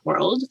over that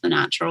world, the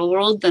natural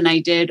world, than I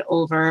did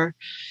over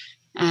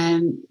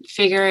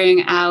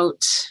figuring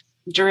out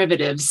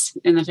derivatives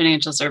in the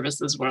financial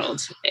services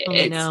world.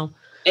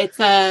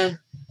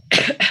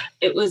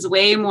 It was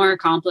way more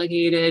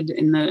complicated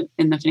in the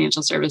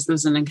financial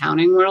services and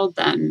accounting world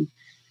than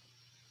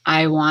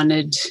I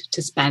wanted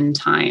to spend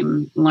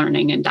time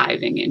learning and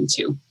diving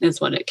into,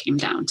 is what it came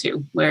down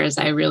to. Whereas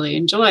I really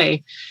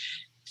enjoy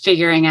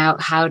figuring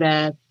out how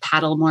to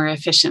paddle more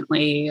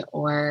efficiently,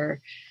 or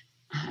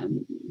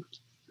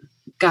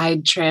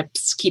guide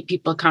trips, keep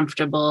people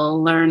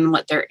comfortable, learn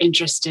what they're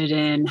interested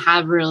in,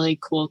 have really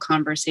cool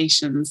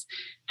conversations.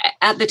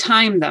 At the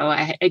time, though,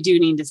 I do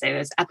need to say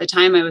this, at the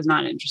time I was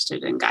not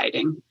interested in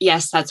guiding.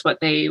 Yes, that's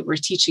what they were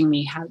teaching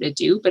me how to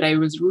do, but I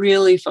was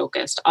really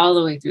focused all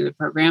the way through the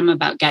program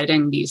about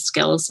getting these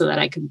skills so that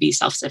I could be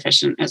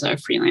self-sufficient as a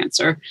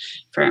freelancer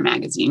for a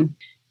magazine.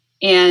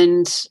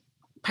 And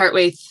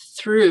partway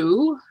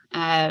through,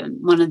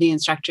 one of the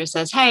instructors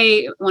says,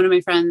 hey, one of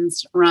my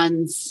friends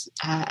runs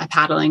a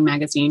paddling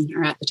magazine,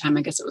 or at the time,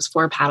 I guess it was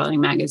 4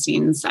 paddling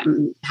magazines.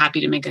 I'm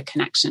happy to make a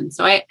connection.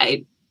 So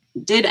I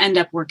did end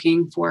up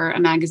working for a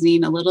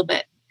magazine a little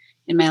bit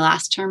in my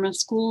last term of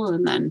school,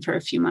 and then for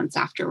a few months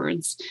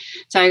afterwards.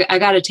 So I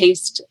got a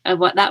taste of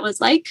what that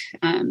was like,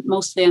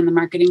 mostly on the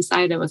marketing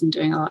side. I wasn't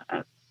doing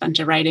a bunch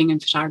of writing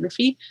and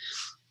photography.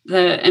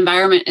 The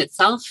environment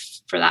itself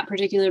for that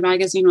particular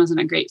magazine wasn't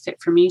a great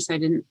fit for me, so I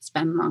didn't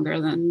spend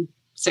longer than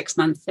 6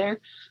 months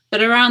there.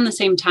 But around the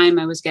same time,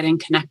 I was getting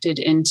connected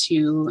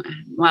into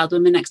Wild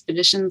Women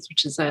Expeditions,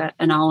 which is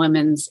an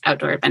all-women's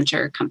outdoor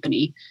adventure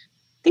company.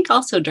 I think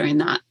also during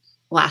that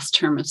last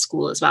term of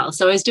school as well.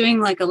 So I was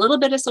doing like a little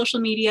bit of social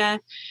media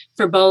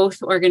for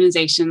both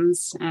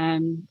organizations,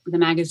 the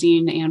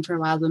magazine and for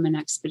Wild Women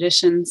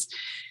Expeditions.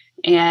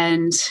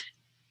 And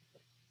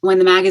when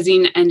the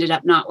magazine ended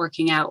up not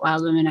working out,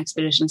 Wild Women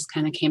Expeditions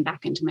kind of came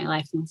back into my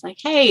life and was like,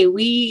 hey,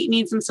 we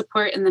need some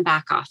support in the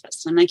back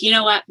office. I'm like, you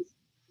know what?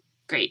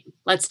 Great,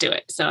 let's do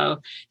it. So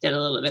did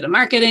a little bit of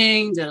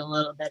marketing, did a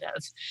little bit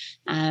of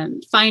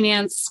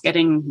finance,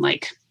 getting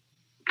like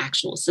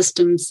actual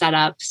systems set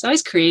up. So I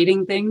was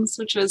creating things,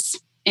 which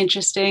was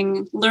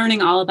interesting,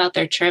 learning all about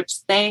their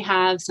trips. They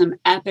have some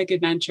epic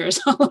adventures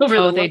all over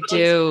the world. They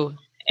do.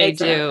 They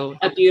do.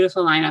 A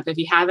beautiful lineup. If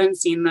you haven't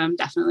seen them,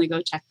 definitely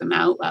go check them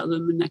out, Wild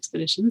Women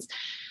Expeditions.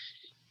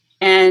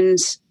 And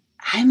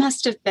I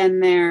must have been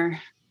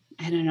there,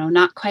 I don't know,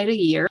 not quite a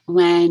year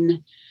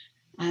when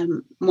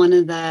one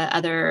of the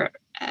other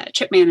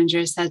trip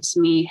managers said to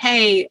me,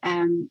 hey,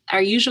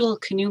 our usual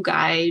canoe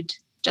guide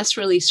just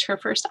released her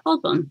first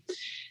album,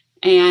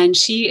 and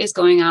she is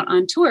going out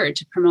on tour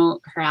to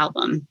promote her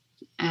album.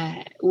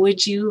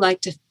 Would you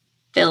like to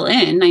fill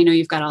in? I know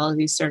you've got all of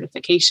these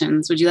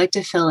certifications. Would you like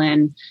to fill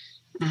in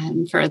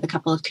for the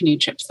couple of canoe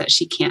trips that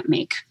she can't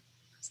make?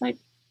 I was like,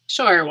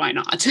 sure, why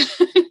not?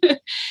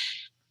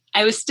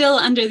 I was still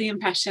under the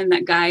impression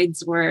that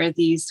guides were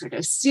these sort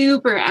of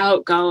super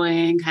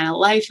outgoing, kind of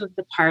life of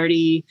the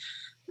party,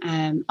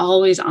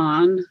 always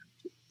on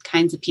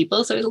kinds of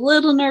people. So I was a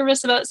little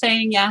nervous about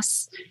saying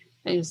yes.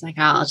 I was like,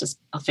 I'll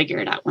figure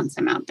it out once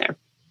I'm out there.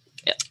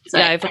 So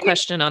I have a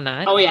question on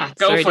that. Oh yeah,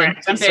 go for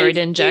it. Sorry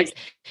to inject.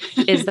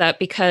 Is that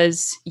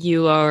because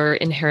you are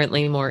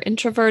inherently more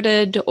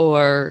introverted,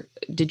 or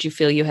did you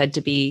feel you had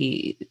to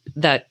be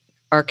that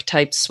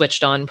archetype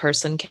switched on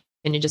person?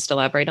 Can you just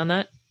elaborate on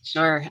that?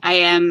 Sure. I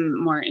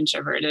am more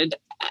introverted.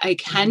 I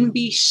can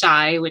be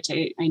shy, which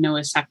I know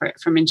is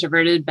separate from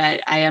introverted,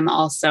 but I am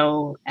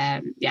also,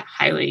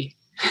 highly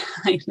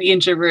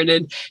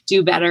introverted,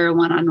 do better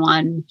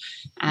one-on-one,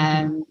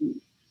 and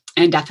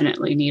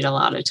definitely need a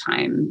lot of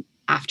time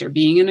after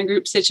being in a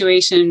group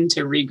situation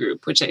to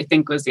regroup, which I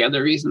think was the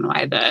other reason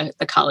why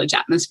the college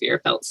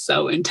atmosphere felt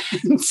so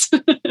intense.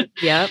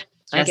 Yep,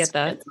 I get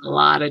that. A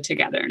lot of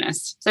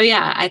togetherness. So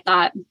yeah, I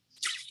thought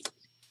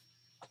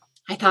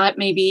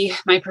maybe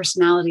my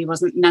personality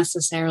wasn't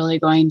necessarily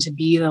going to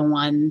be the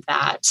one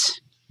that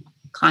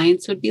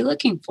clients would be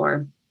looking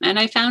for. And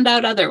I found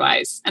out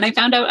otherwise. And I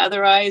found out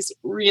otherwise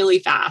really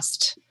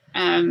fast.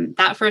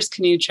 That first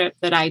canoe trip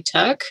that I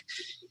took,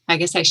 I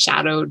guess I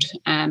shadowed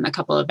a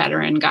couple of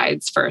veteran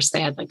guides first.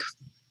 They had like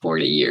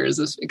 40 years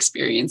of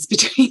experience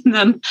between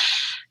them.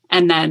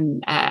 And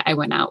then I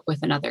went out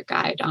with another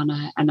guide on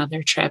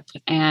another trip.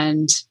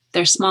 And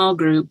they're small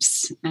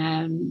groups,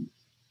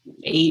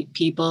 8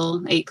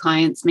 people, 8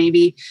 clients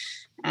maybe.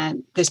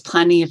 And there's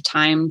plenty of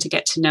time to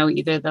get to know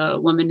either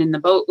the woman in the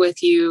boat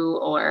with you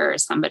or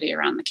somebody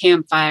around the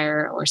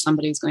campfire, or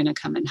somebody who's going to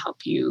come and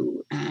help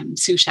you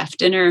sous chef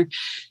dinner.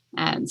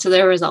 And so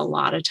there was a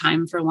lot of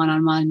time for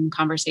one-on-one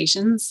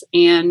conversations,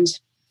 and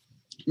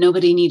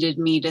nobody needed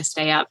me to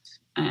stay up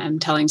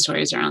telling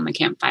stories around the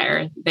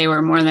campfire. They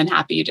were more than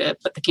happy to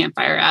put the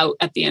campfire out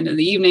at the end of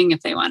the evening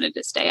if they wanted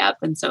to stay up.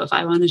 And so if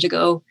I wanted to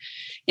go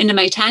into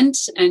my tent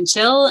and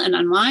chill and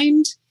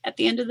unwind at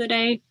the end of the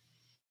day,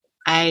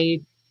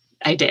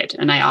 I did,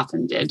 and I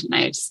often did, and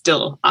I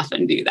still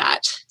often do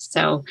that.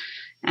 So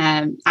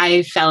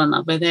I fell in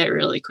love with it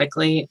really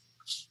quickly.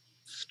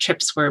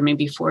 Trips were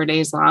maybe 4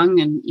 days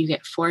long, and you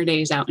get 4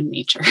 days out in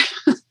nature.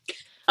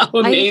 How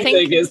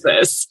amazing is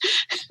this?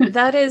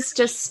 That is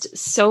just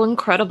so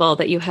incredible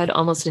that you had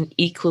almost an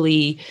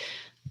equally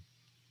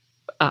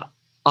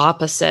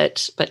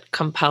opposite but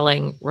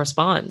compelling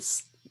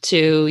response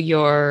to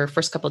your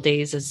first couple of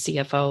days as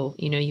CFO.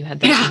 You know, you had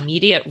that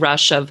immediate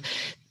rush of,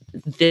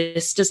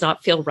 this does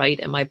not feel right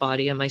in my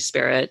body and my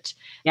spirit.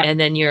 Yep. And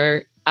then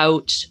you're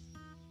out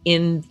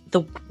in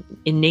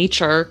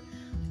nature,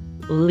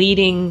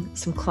 leading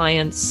some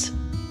clients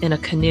in a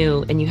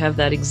canoe, and you have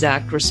that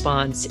exact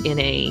response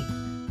in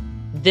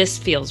this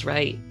feels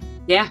right.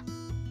 Yeah.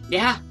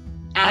 Yeah.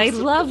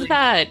 Absolutely. I love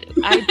that.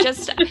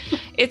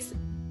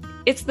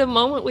 It's the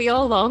moment we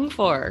all long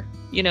for,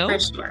 you know?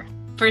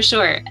 For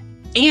sure.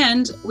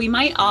 And we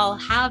might all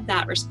have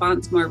that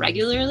response more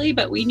regularly,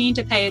 but we need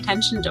to pay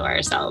attention to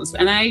ourselves.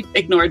 And I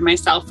ignored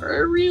myself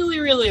for a really,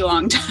 really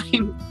long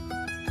time.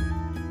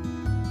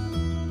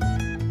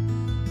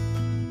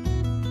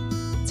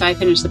 So I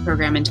finished the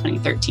program in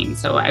 2013.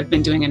 So I've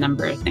been doing a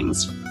number of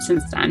things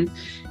since then.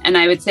 And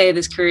I would say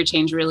this career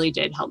change really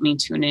did help me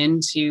tune in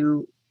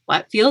to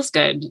what feels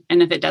good.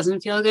 And if it doesn't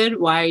feel good,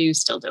 why are you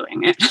still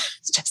doing it?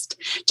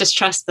 just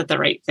trust that the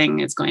right thing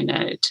is going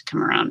to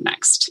come around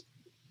next.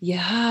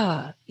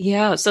 Yeah.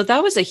 Yeah. So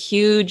that was a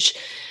huge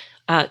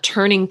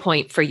turning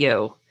point for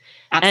you.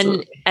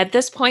 Absolutely. And at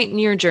this point in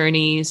your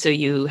journey, so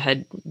you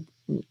had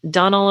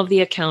done all of the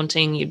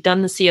accounting, you'd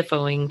done the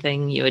CFOing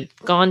thing, you had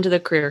gone to the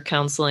career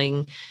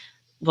counseling.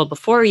 Well,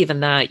 before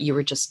even that, you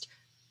were just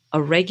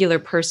a regular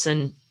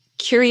person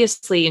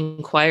curiously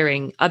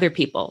inquiring other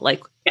people,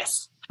 like,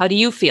 yes, how do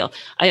you feel?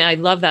 I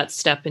love that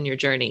step in your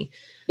journey.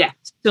 Yeah.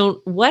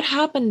 So what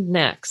happened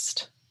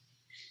next?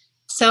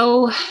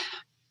 So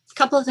a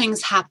couple of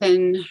things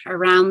happened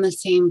around the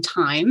same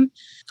time.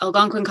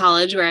 Algonquin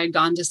College, where I'd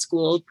gone to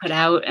school, put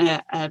out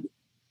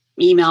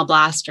email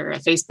blast or a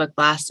Facebook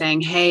blast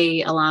saying,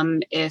 hey,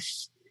 alum,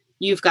 if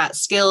you've got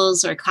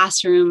skills or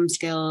classroom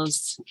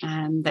skills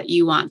that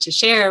you want to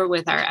share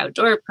with our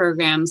outdoor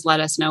programs, let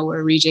us know.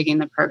 We're rejigging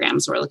the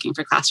programs. We're looking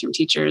for classroom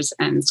teachers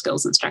and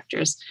skills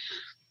instructors.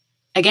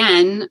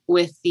 Again,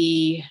 with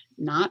the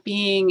not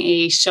being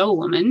a show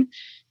woman,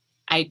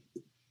 I,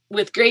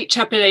 with great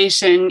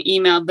trepidation,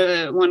 emailed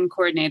the one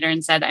coordinator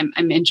and said,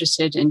 I'm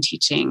interested in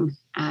teaching.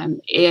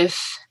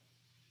 If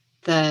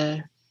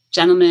the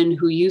gentleman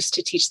who used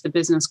to teach the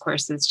business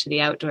courses to the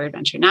outdoor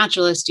adventure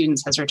naturalist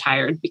students has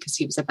retired, because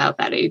he was about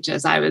that age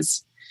as I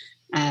was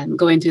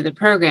going through the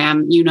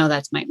program,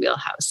 that's my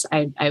wheelhouse.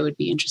 I would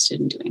be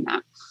interested in doing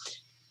that.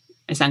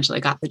 Essentially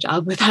got the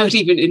job without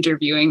even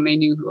interviewing. They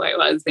knew who I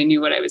was. They knew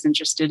what I was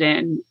interested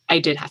in. I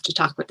did have to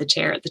talk with the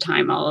chair at the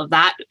time, all of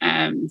that,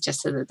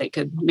 just so that they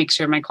could make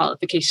sure my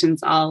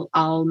qualifications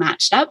all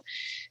matched up.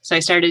 So I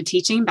started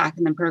teaching back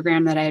in the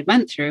program that I had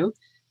went through.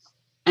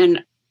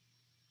 And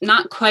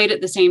not quite at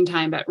the same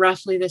time, but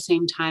roughly the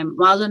same time,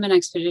 Wild Women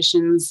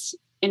Expeditions,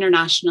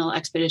 international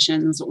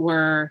expeditions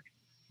were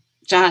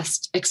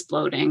just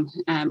exploding.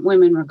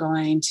 Women were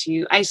going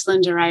to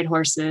Iceland to ride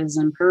horses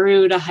and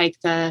Peru to hike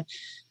to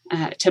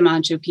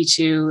Machu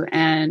Picchu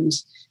and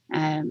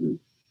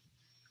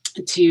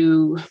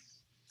to,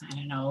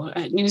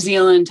 New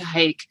Zealand to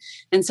hike.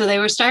 And so they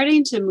were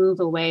starting to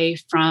move away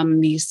from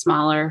these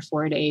smaller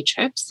 4-day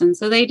trips. And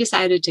so they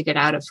decided to get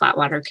out of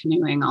flatwater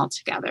canoeing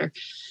altogether.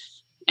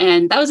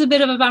 And that was a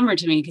bit of a bummer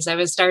to me, because I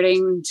was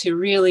starting to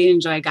really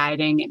enjoy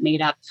guiding. It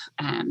made up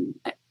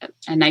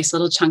a nice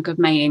little chunk of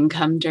my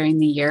income during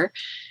the year.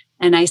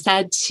 And I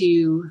said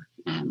to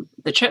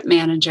the trip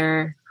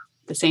manager,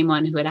 the same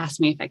one who had asked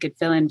me if I could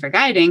fill in for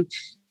guiding,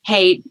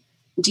 hey,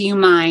 do you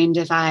mind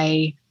if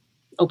I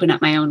open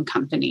up my own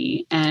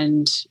company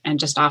and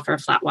just offer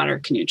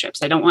flatwater canoe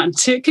trips? I don't want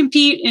to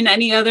compete in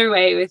any other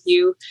way with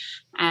you.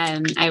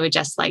 I would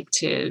just like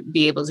to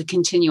be able to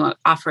continue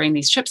offering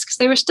these trips, because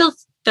they were still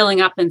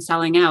filling up and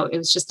selling out. It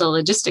was just the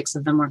logistics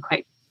of them were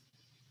quite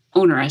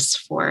onerous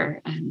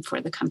for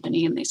the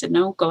company. And they said,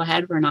 no, go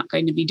ahead. We're not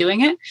going to be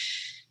doing it.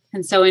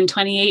 And so in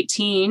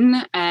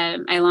 2018,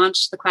 I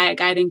launched the Quiet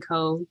Guiding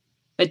Co.,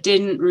 but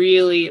didn't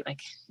really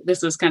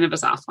this was kind of a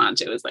soft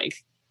launch. It was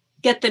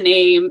get the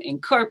name,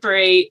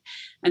 incorporate.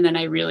 And then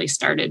I really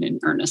started in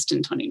earnest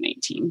in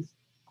 2019.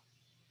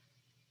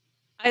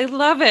 I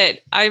love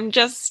it. I'm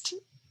just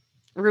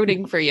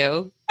rooting for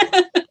you.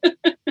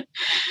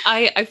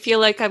 I feel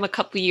like I'm a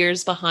couple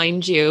years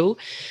behind you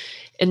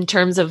in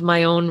terms of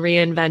my own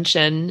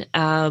reinvention.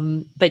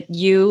 But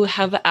you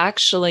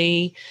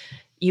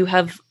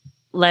have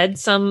led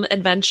some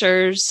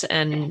adventures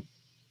and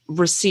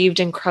received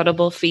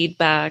incredible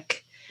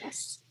feedback.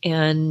 Yes.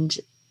 And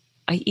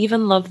I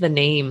even love the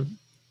name.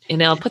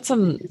 And I'll put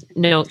some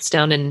notes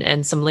down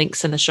and some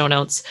links in the show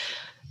notes.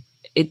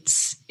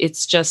 It's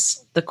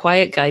just the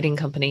Quiet Guiding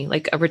Company,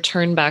 like a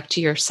return back to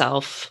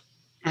yourself.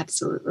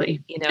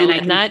 Absolutely. And I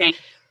can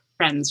thank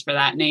friends for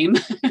that name.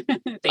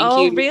 Thank you.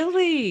 Oh,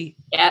 really?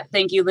 Yeah.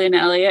 Thank you, Lynn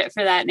Elliott,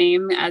 for that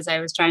name as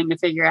I was trying to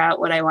figure out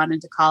what I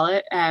wanted to call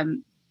it.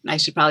 I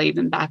should probably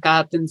even back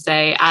up and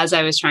say, as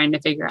I was trying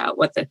to figure out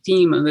what the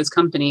theme of this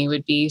company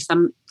would be,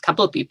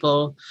 couple of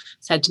people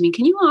said to me,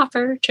 can you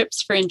offer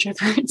trips for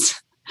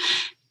introverts?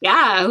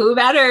 Yeah, who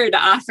better to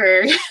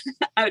offer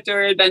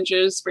outdoor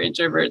adventures for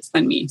introverts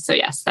than me? So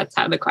yes, that's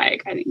how the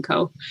Quiet Guiding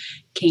Co.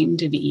 came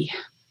to be.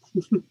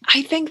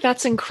 I think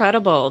that's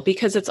incredible,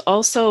 because it's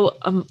also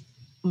a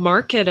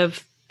market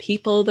of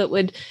people that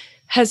would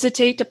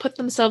hesitate to put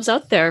themselves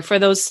out there for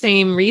those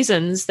same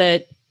reasons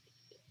that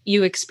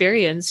you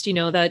experienced,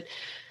 that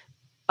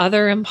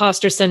other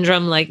imposter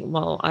syndrome,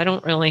 I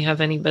don't really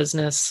have any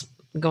business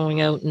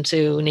going out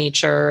into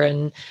nature,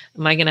 and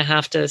am I going to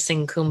have to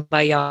sing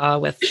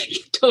Kumbaya with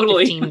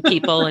 15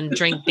 people and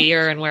drink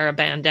beer and wear a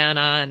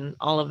bandana and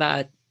all of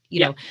that,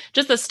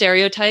 just the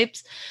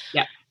stereotypes.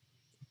 Yeah.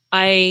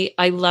 I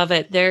love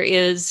it.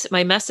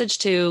 My message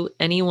to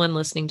anyone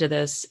listening to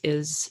this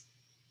is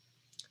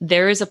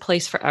there is a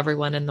place for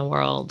everyone in the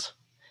world.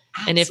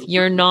 Absolutely. And if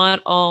you're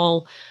not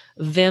all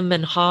vim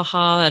and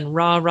ha-ha and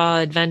rah-rah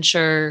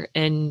adventure,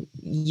 and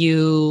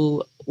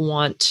you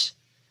want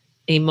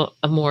a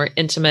more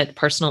intimate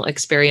personal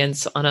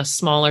experience on a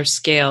smaller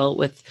scale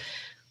with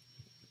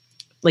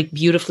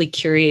beautifully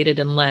curated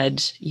and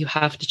led, you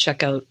have to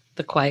check out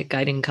the Quiet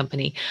Guiding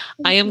Company.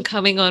 I am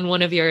coming on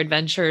one of your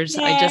adventures.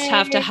 Yay. I just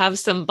have to have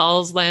some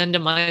balls land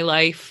in my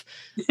life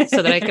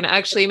so that I can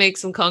actually make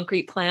some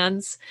concrete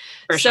plans.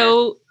 For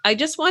sure. I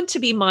just want to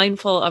be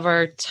mindful of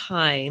our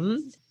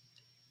time.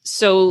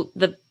 So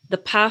the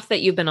path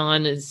that you've been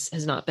on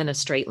has not been a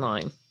straight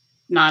line.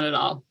 Not at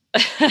all.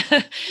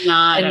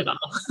 Not at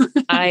all.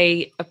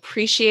 I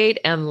appreciate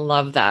and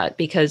love that,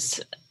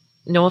 because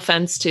no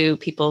offense to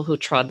people who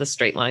trod the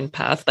straight line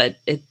path, but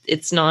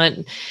it's not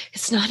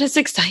as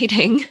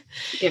exciting.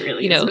 It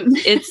really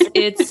isn't.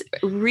 it's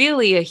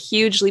really a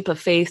huge leap of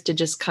faith to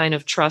just kind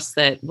of trust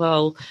that,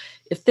 well,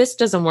 if this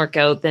doesn't work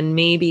out, then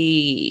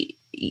maybe,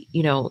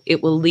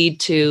 it will lead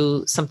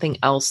to something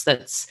else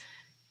that's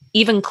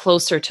even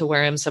closer to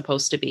where I'm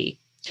supposed to be.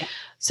 Yeah.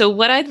 So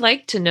what I'd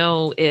like to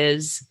know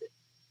is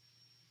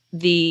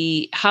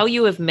how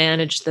you have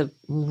managed the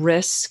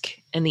risk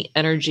and the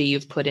energy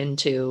you've put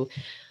into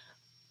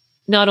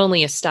not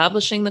only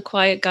establishing the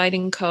Quiet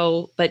Guiding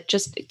Co., but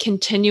just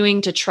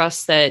continuing to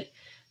trust that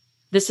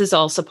this is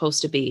all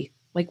supposed to be.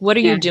 Like, what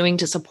are you doing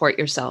to support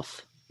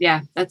yourself?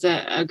 Yeah, that's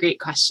a great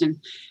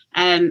question.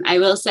 I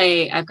will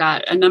say I've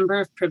got a number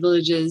of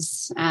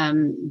privileges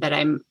that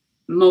I'm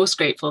most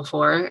grateful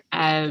for.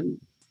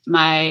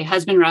 My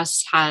husband,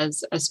 Russ,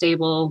 has a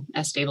stable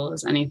as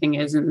anything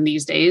is in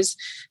these days,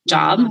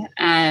 job.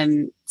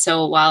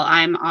 So while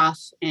I'm off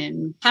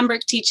in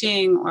Pembroke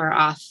teaching or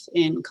off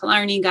in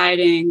Killarney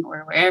guiding or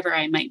wherever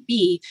I might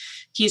be,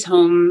 he's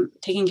home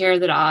taking care of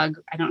the dog.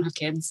 I don't have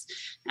kids,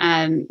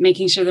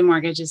 making sure the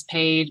mortgage is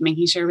paid,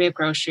 making sure we have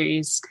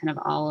groceries, kind of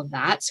all of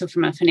that. So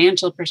from a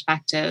financial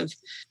perspective,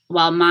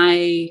 while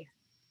my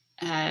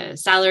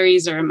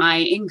salaries or my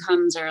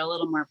incomes are a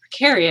little more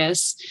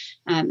precarious,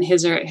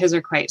 his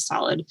are quite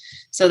solid.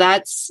 So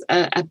that's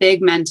a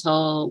big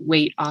mental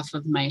weight off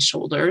of my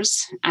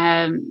shoulders.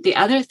 The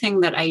other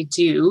thing that I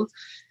do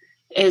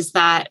is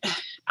that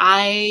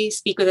I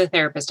speak with a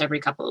therapist every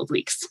couple of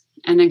weeks.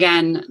 And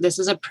again, this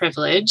is a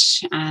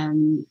privilege.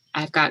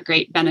 I've got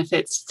great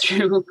benefits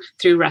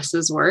through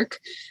Russ's work.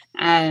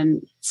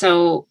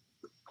 So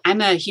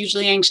I'm a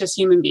hugely anxious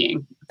human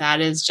being.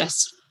 That is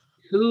just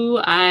who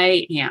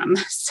I am.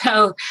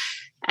 So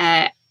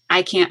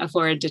I can't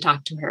afford to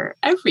talk to her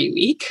every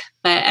week,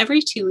 but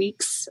every 2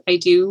 weeks I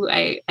do.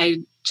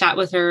 I chat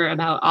with her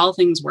about all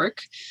things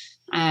work.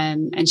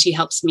 And she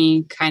helps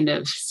me kind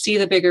of see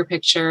the bigger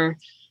picture.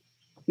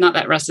 Not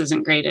that Russ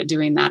isn't great at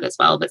doing that as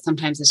well, but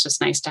sometimes it's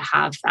just nice to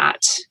have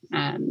that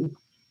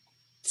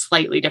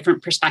slightly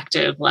different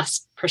perspective,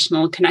 less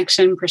personal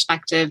connection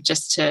perspective,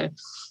 just to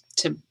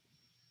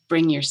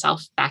bring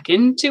yourself back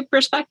into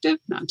perspective,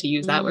 not to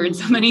use that word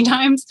so many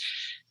times.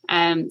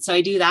 So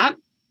I do that.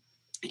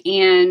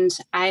 And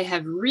I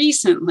have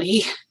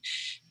recently,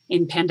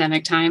 in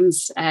pandemic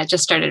times,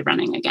 just started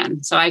running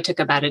again. So I took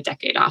about a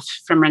decade off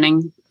from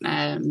running.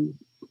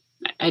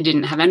 I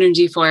didn't have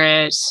energy for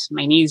it.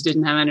 My knees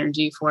didn't have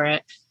energy for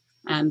it.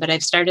 But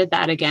I've started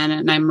that again.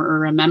 And I'm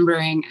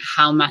remembering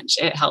how much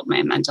it helped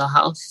my mental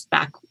health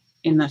back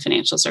in the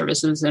financial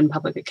services and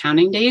public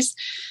accounting days.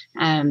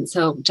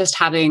 So just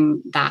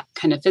having that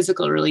kind of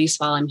physical release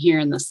while I'm here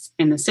in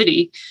the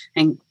city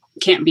and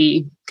can't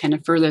be kind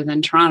of further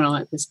than Toronto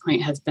at this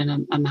point has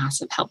been a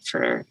massive help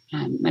for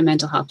my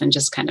mental health and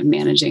just kind of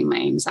managing my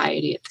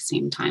anxiety at the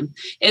same time.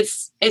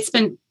 It's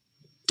been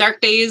dark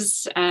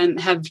days,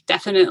 have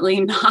definitely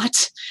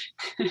not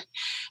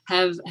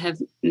have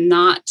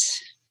not.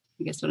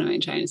 I guess what am I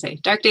trying to say?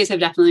 Dark days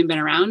have definitely been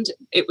around.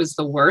 It was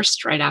the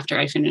worst right after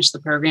I finished the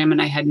program, and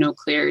I had no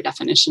clear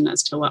definition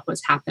as to what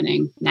was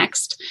happening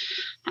next.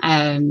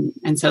 And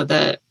so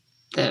the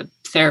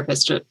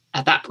therapist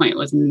at that point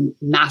was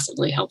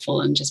massively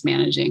helpful in just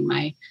managing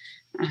my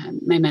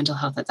mental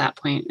health at that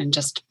point. And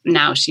just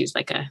now she's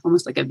like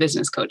almost like a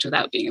business coach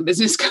without being a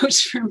business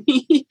coach for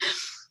me.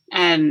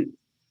 And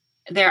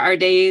there are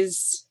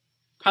days,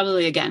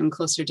 probably again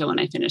closer to when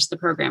I finished the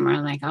program, where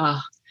I'm like,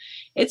 oh,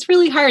 it's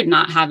really hard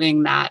not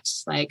having that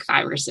like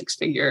 5 or 6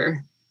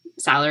 figure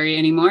salary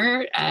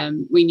anymore.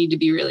 We need to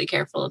be really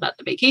careful about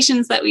the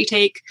vacations that we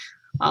take,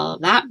 all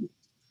of that.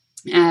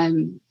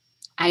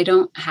 I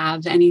don't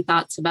have any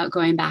thoughts about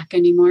going back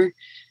anymore.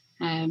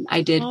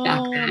 I did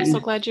back then. I'm so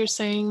glad you're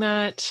saying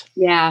that.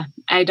 Yeah,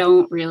 I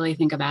don't really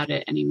think about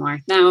it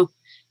anymore. Now,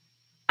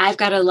 I've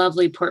got a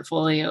lovely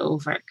portfolio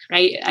of work,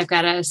 right? I've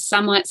got a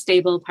somewhat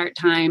stable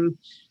part-time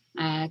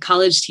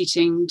college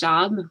teaching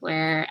job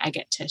where I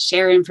get to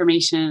share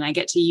information and I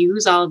get to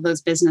use all of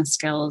those business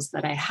skills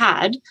that I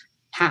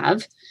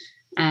have.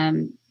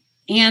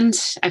 And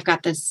I've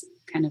got this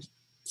kind of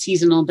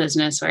seasonal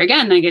business where,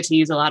 again, I get to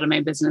use a lot of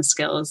my business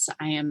skills.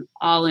 I am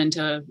all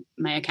into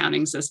my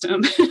accounting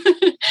system.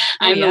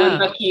 I'm the one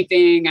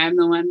bookkeeping. I'm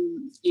the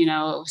one,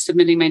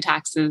 submitting my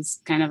taxes,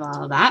 kind of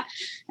all of that.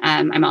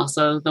 I'm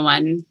also the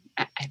one,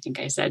 I think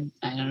I said,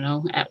 I don't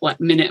know at what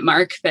minute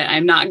mark, that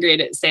I'm not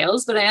great at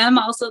sales, but I am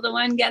also the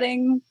one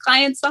getting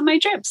clients on my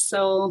trips.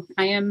 So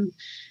I am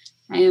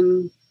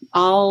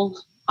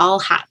all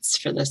hats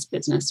for this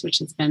business, which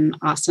has been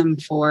awesome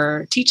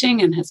for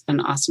teaching and has been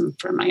awesome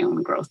for my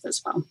own growth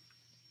as well.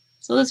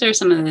 So those are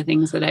some of the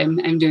things that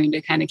I'm doing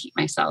to kind of keep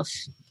myself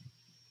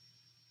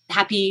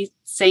happy,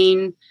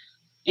 sane.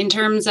 In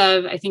terms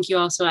of, I think you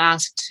also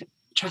asked,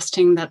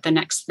 trusting that the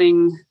next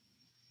thing,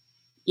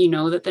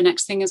 that the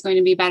next thing is going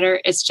to be better.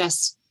 It's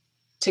just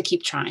to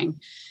keep trying.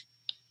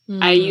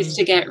 I used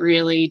to get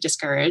really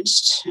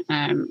discouraged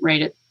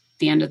right at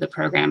the end of the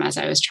program as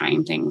I was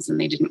trying things and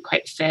they didn't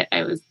quite fit.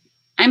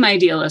 I'm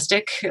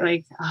idealistic,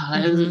 like,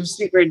 it was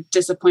super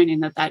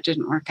disappointing that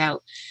didn't work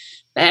out.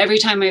 But every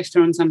time I've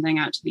thrown something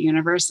out to the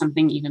universe,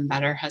 something even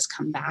better has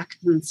come back.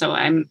 And so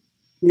I'm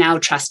now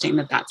trusting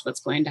that that's what's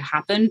going to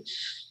happen.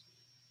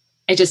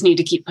 I just need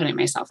to keep putting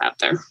myself out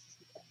there.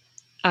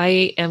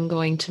 I am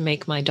going to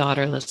make my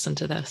daughter listen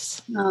to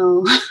this.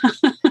 Oh,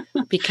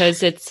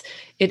 because it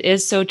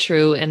is so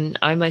true. And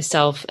I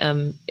myself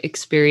am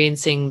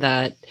experiencing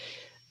that,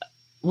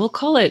 we'll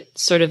call it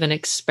sort of an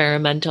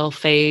experimental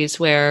phase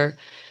where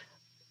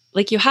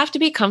like you have to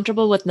be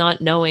comfortable with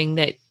not knowing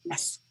that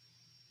Yes.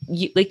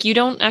 you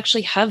don't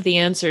actually have the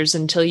answers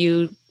until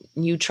you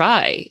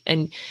try,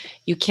 and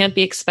you can't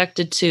be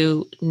expected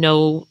to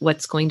know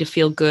what's going to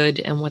feel good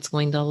and what's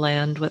going to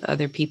land with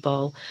other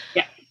people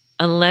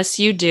unless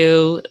you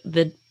do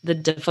the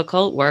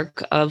difficult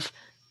work of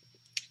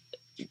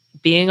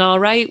being all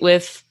right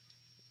with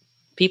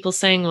people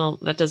saying, well,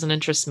 that doesn't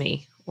interest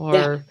me,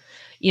 or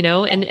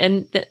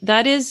and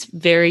that is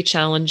very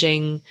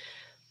challenging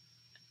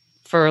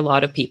for a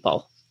lot of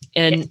people.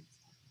 And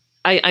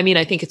I mean,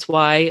 I think it's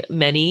why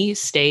many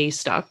stay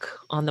stuck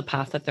on the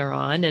path that they're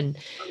on. And,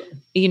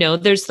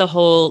 there's the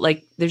whole,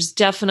 like, there's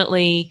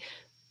definitely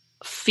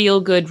feel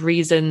good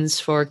reasons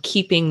for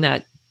keeping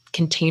that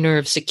container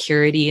of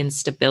security and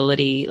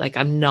stability. Like,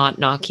 I'm not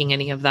knocking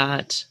any of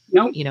that.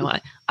 Nope.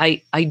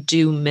 I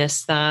do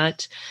miss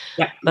that.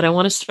 Yeah. But I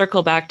want to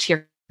circle back to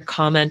your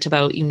comment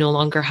about you no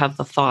longer have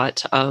the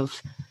thought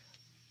of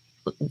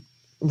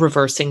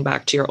reversing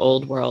back to your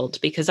old world,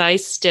 because I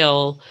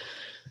still,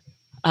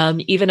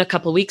 even a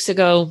couple of weeks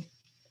ago,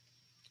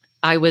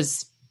 I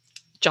was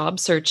job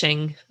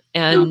searching,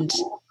 and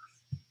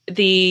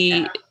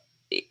I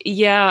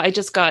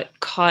just got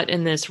caught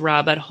in this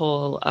rabbit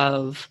hole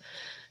of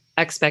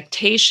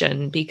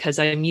expectation because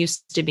I'm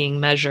used to being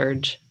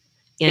measured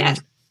in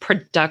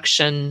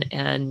production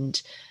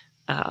and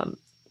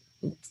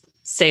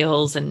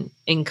sales and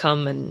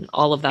income and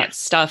all of that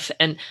stuff.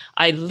 And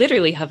I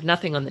literally have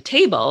nothing on the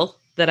table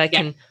that I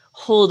can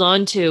hold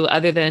on to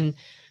other than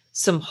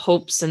some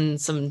hopes and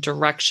some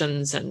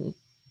directions and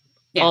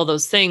all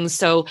those things.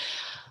 So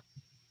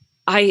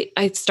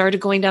I started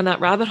going down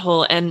that rabbit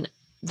hole, and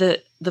the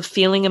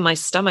feeling in my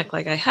stomach,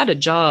 like I had a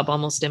job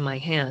almost in my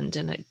hand,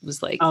 and it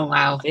was like, oh,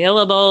 wow,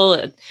 available.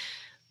 And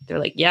they're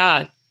like,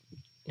 yeah,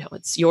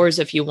 it's yours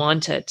if you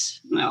want it.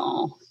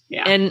 No.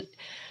 Yeah.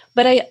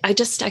 But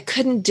I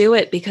couldn't do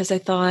it because I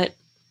thought,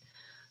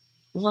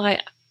 well,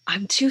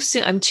 I'm too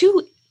soon.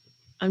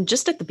 I'm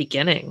just at the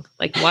beginning.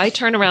 Like, why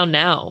turn around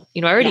now?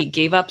 I already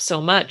gave up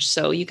so much.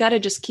 So you got to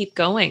just keep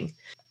going.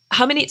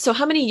 How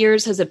many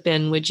years has it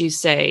been, would you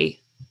say,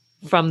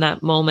 from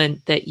that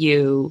moment that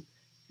you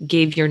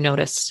gave your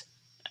notice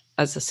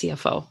as a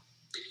CFO?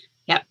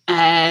 Yeah.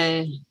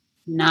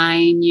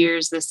 9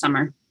 years this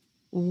summer.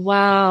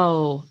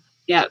 Wow.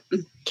 Yep.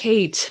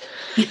 Kate.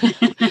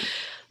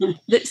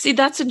 See,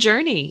 that's a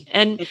journey.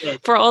 And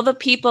for all the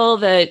people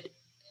that,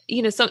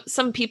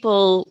 some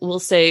people will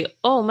say,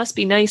 oh, it must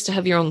be nice to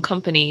have your own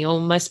company. Oh,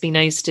 it must be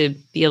nice to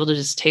be able to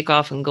just take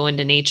off and go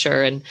into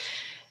nature. And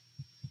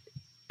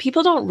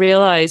people don't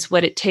realize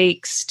what it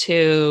takes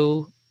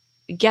to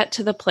get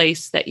to the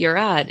place that you're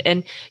at.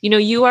 And,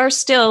 you are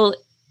still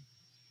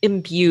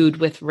imbued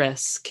with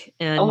risk.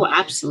 And, oh,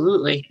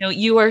 absolutely.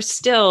 You are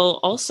still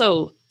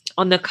also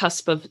on the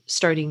cusp of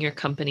starting your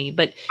company,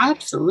 but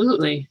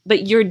absolutely,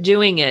 but you're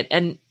doing it.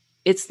 And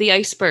it's the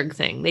iceberg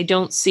thing. They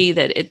don't see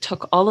that it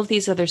took all of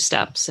these other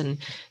steps and,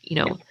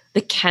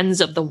 the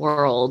Kens of the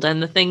world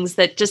and the things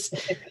that just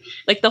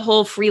like the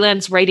whole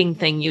freelance writing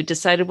thing, you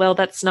decided, well,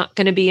 that's not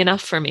going to be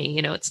enough for me.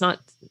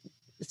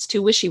 It's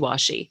too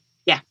wishy-washy.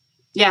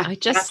 Yeah,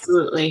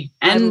 absolutely.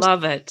 And I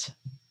love it.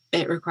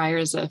 It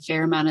requires a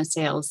fair amount of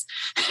sales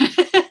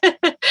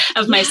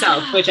of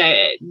myself, which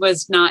I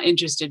was not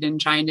interested in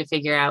trying to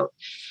figure out.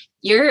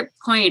 Your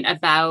point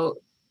about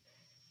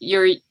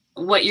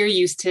what you're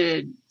used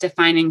to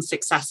defining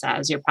success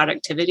as, your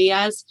productivity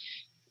as,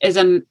 is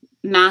a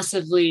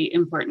massively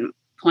important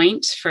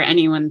point for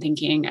anyone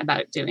thinking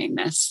about doing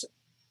this.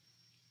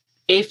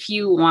 If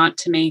you want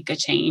to make a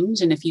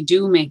change, and if you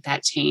do make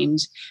that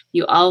change,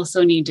 you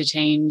also need to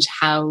change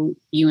how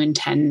you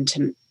intend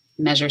to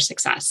measure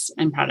success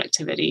and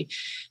productivity.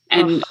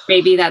 And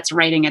maybe that's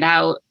writing it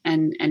out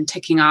and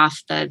ticking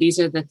off these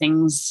are the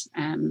things,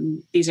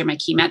 these are my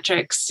key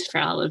metrics for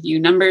all of you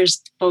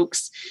numbers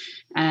folks,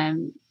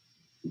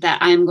 that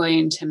I'm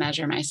going to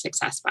measure my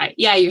success by.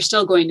 Yeah, you're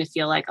still going to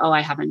feel like, oh,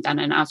 I haven't done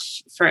enough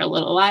for a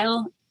little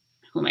while.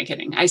 Who am I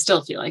kidding? I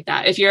still feel like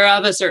that. If you're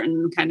of a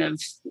certain kind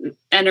of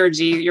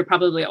energy, you're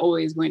probably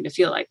always going to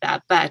feel like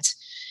that, but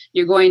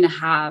you're going to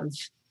have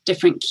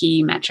different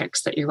key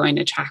metrics that you're going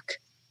to track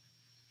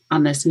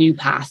on this new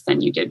path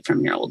than you did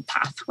from your old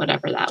path,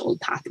 whatever that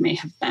old path may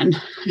have been.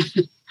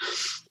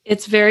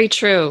 It's very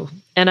true.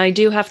 And I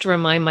do have to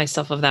remind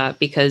myself of that,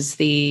 because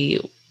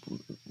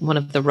one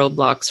of the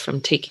roadblocks from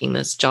taking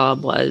this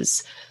job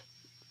was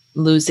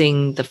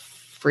losing the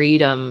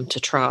freedom to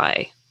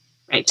try.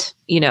 Right.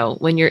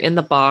 When you're in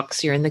the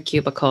box, you're in the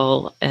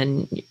cubicle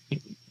and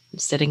you're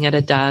sitting at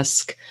a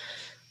desk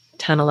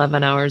 10,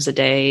 11 hours a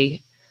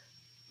day,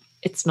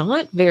 it's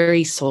not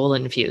very soul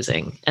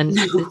infusing. And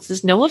this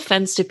is no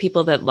offense to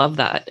people that love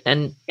that.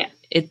 And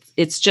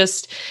it's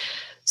just,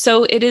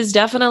 so it is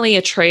definitely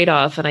a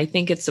trade-off. And I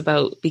think it's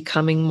about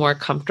becoming more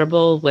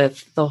comfortable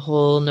with the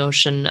whole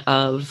notion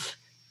of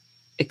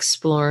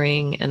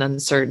exploring and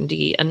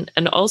uncertainty. And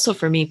also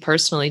for me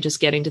personally, just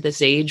getting to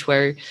this age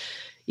where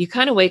you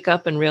kind of wake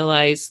up and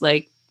realize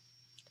like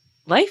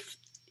life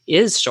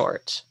is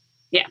short.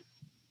 Yeah.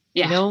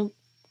 Yeah. You know,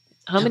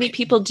 how many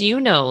people do you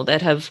know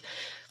that have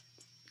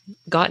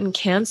gotten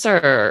cancer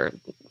or,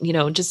 you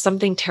know, just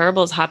something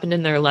terrible has happened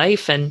in their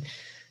life? And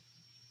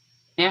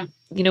yeah,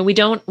 you know, we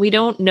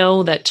don't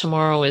know that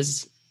tomorrow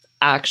is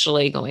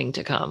actually going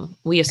to come.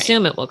 We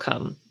assume it will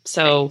come.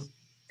 So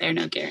there are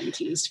no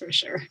guarantees for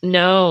sure.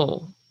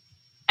 No.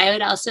 I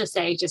would also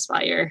say, just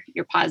while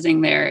you're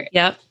pausing there,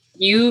 yep,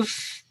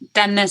 you've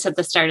done this at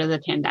the start of the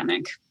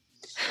pandemic.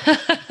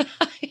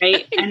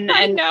 Right. And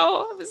I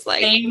know. I was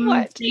like,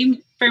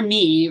 same for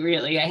me,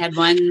 really. I had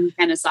one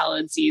kind of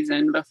solid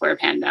season before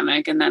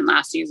pandemic, and then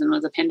last season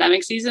was a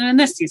pandemic season, and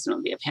this season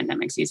will be a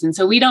pandemic season.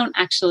 So we don't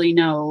actually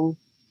know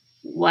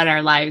what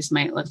our lives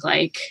might look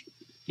like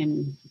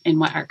and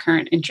what our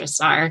current interests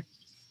are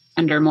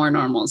under more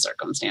normal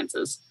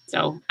circumstances.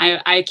 So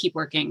I keep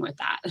working with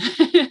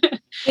that.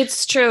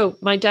 It's true.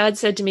 My dad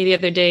said to me the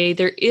other day,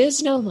 there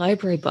is no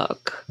library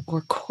book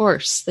or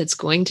course that's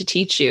going to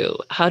teach you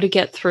how to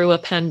get through a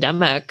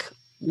pandemic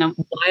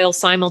while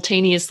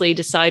simultaneously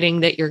deciding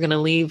that you're going to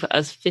leave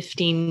a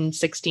 15,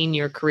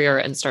 16-year career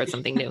and start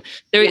something new.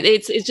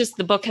 It's just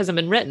the book hasn't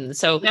been written.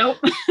 So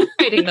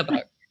writing the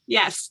book.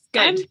 Yes,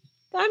 good.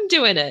 I'm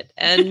doing it.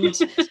 And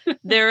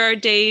there are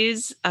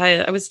days,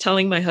 I was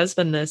telling my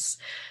husband this,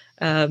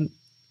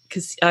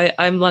 because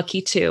I'm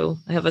lucky too.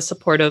 I have a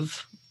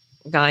supportive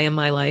guy in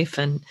my life.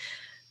 And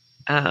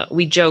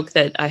we joke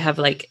that I have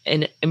like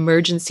an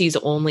emergencies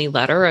only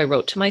letter I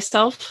wrote to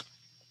myself.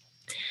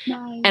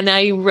 Nice. And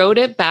I wrote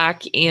it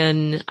back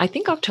in, I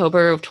think,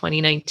 October of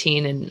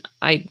 2019. And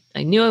I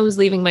knew I was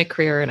leaving my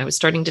career and I was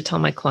starting to tell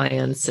my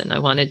clients, and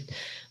I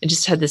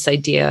just had this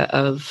idea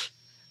of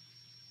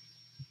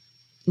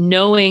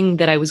knowing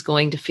that I was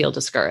going to feel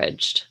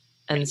discouraged.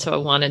 And so I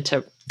wanted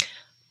to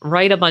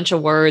write a bunch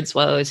of words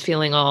while I was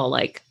feeling all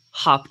like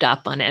hopped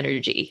up on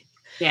energy.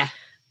 Yeah.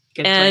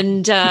 Good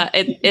and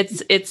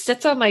it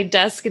sits on my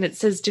desk and it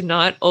says, do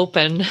not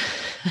open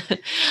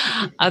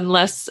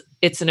unless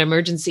it's an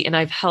emergency. And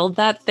I've held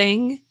that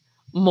thing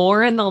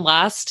more in the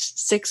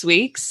last 6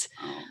 weeks.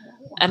 Oh.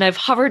 And I've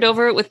hovered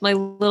over it with my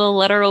little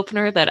letter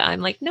opener that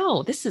I'm like,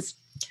 no, this is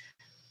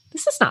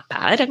not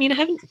bad. I mean, I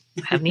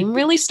haven't even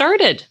really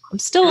started. I'm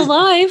still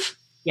alive.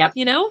 Yep.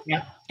 You know?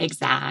 Yep.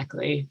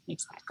 Exactly.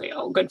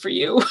 Oh, good for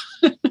you.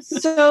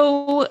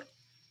 So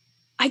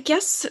I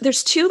guess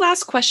there's 2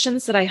 last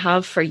questions that I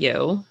have for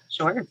you.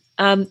 Sure.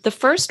 The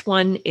first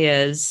one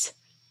is,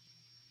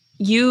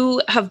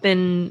 you have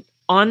been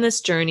on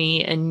this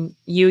journey and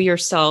you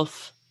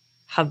yourself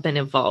have been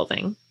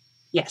evolving.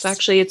 Yes. So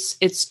actually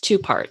it's 2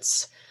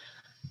 parts.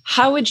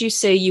 How would you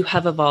say you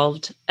have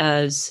evolved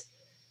as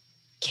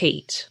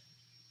Kate,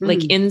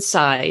 like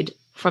inside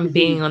from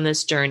being on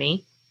this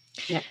journey?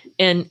 Yeah.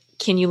 And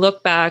can you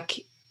look back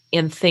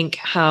and think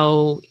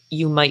how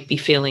you might be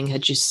feeling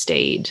had you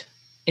stayed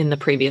in the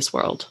previous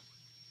world?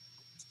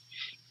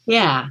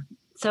 Yeah.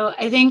 So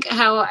I think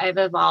how I've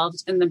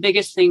evolved, and the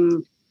biggest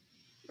thing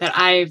that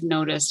I've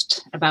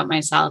noticed about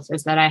myself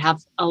is that I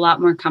have a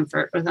lot more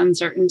comfort with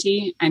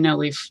uncertainty. I know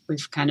we've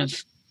kind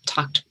of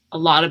talked a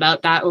lot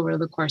about that over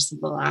the course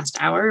of the last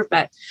hour,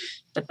 but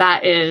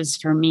that is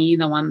for me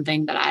the one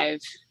thing that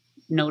I've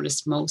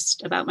noticed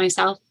most about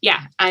myself.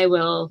 Yeah, I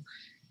will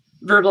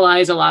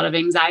verbalize a lot of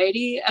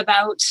anxiety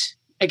about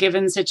a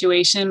given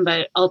situation,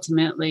 but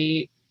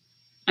ultimately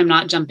I'm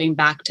not jumping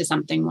back to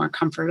something more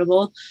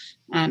comfortable.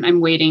 I'm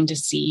waiting to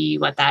see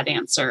what that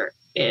answer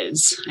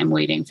is. I'm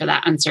waiting for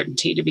that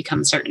uncertainty to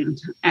become certain,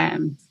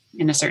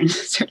 in a certain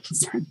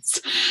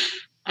sense.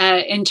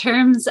 In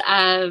terms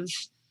of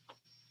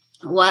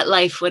what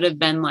life would have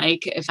been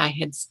like if I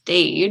had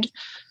stayed,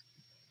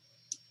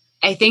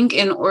 I think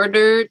in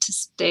order to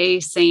stay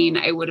sane,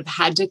 I would have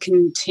had to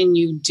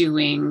continue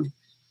doing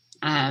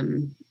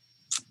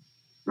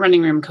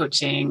running room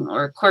coaching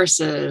or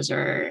courses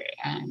or,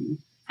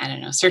 I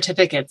don't know,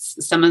 certificates,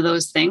 some of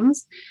those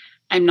things.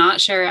 I'm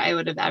not sure I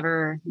would have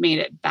ever made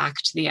it back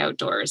to the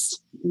outdoors.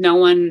 No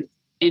one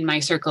in my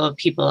circle of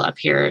people up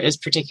here is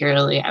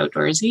particularly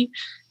outdoorsy.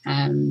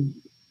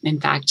 In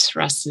fact,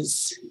 Russ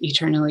is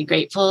eternally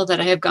grateful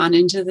that I have gone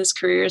into this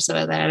career so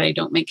that I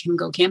don't make him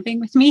go camping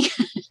with me.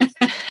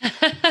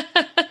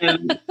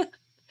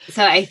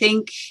 So I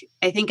think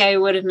I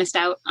would have missed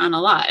out on a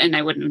lot, and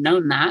I wouldn't have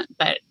known that,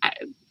 but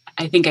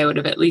I think I would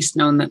have at least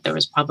known that there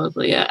was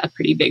probably a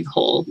pretty big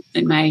hole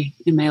in my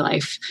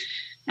life.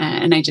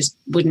 And I just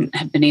wouldn't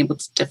have been able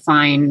to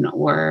define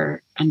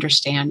or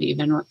understand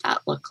even what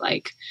that looked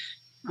like.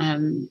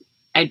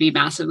 I'd be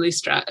massively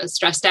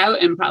stressed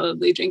out and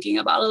probably drinking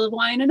a bottle of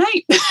wine a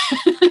night.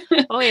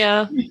 Oh,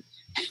 yeah.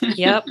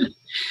 Yep.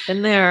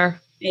 Been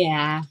there.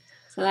 Yeah.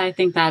 So I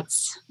think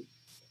that's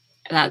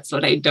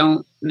what I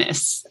don't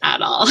miss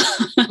at all.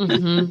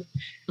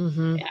 Mm-hmm.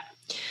 Mm-hmm. Yeah.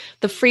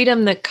 The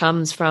freedom that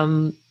comes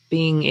from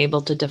being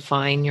able to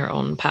define your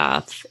own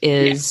path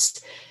is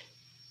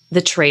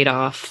the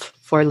trade-off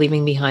for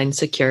leaving behind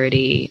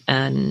security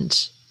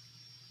and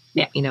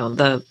Yeah.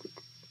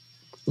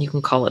 You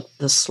can call it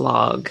the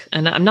slog.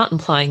 And I'm not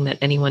implying that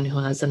anyone who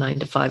has a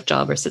 9-to-5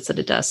 job or sits at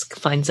a desk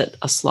finds it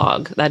a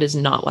slog. That is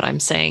not what I'm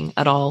saying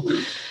at all.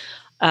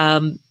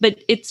 But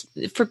it's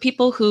for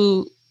people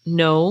who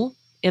know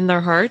in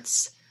their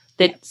hearts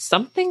that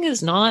something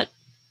is not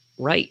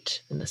right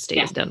in the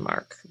state of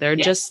Denmark. They're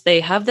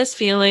they have this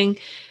feeling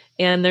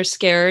and they're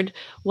scared.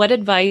 What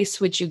advice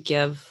would you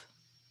give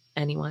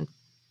anyone?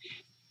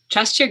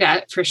 Trust your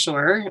gut for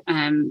sure.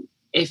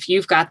 If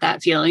you've got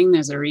that feeling,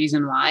 there's a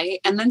reason why.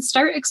 And then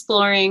start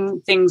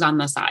exploring things on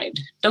the side.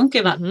 Don't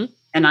give up a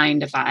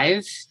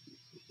 9-to-5.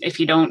 If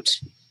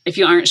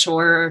you aren't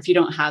sure, or if you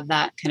don't have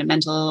that kind of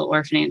mental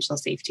or financial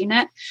safety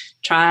net,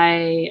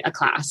 try a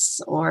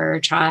class or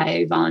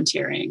try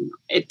volunteering.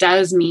 It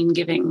does mean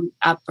giving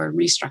up or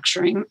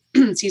restructuring,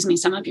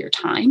 some of your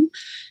time.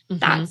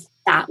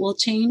 That will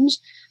change.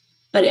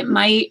 But it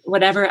might,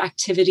 whatever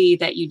activity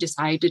that you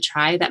decide to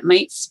try, that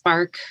might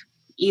spark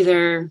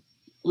either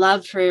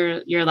love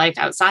for your life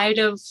outside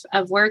of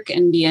work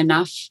and be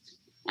enough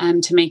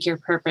to make your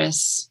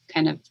purpose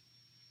kind of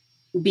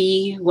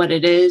be what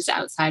it is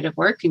outside of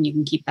work, and you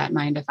can keep that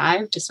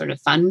 9-to-5 to sort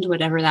of fund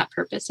whatever that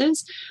purpose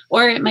is.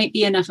 Or it might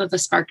be enough of a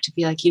spark to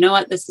be like, you know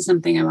what, this is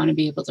something I want to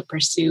be able to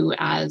pursue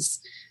as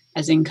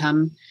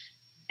income.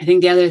 I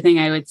think the other thing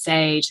I would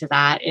say to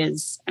that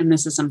is, and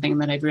this is something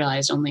that I've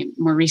realized only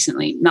more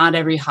recently, not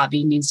every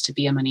hobby needs to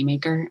be a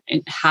moneymaker.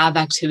 Have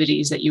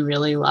activities that you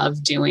really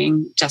love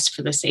doing just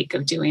for the sake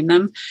of doing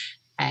them.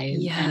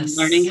 I'm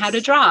learning how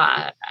to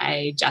draw.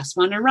 I just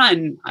want to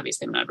run.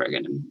 Obviously, I'm never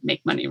going to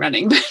make money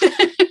running,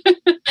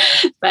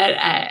 but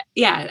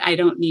I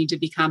don't need to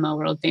become a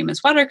world famous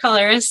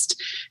watercolorist.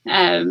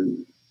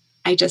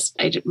 I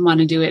want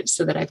to do it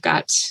so that I've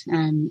got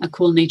a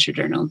cool nature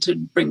journal to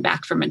bring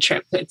back from a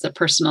trip. It's a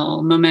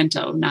personal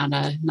memento, not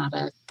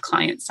a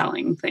client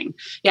selling thing.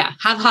 Yeah.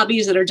 Have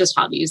hobbies that are just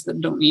hobbies that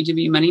don't need to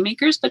be money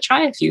makers, but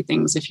try a few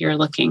things if you're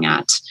looking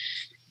at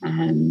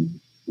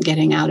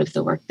getting out of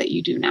the work that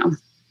you do now.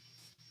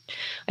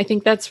 I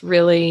think that's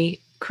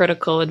really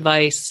critical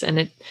advice.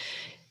 And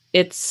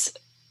it's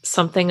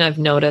something I've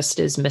noticed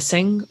is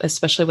missing,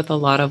 especially with a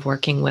lot of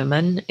working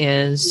women,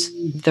 is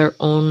their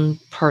own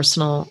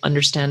personal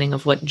understanding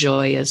of what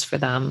joy is for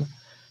them.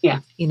 Yeah.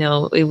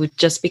 It would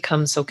just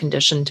become so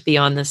conditioned to be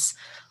on this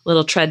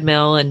little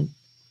treadmill and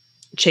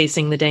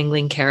chasing the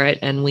dangling carrot.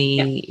 And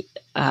we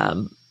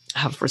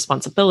have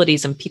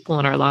responsibilities and people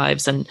in our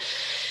lives, and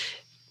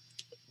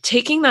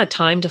taking that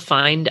time to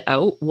find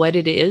out what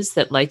it is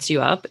that lights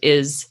you up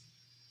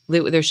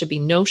there should be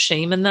no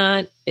shame in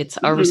that. It's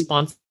our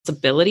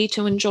responsibility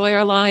to enjoy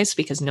our lives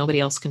because nobody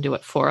else can do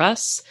it for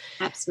us.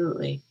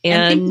 Absolutely.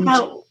 And think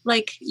about,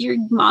 like, you're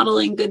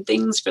modeling good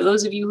things for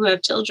those of you who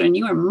have children.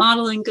 You are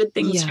modeling good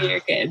things for your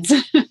kids.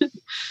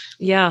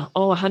 Yeah.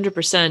 Oh,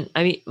 100%.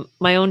 I mean,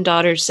 my own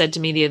daughter said to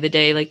me the other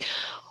day, like,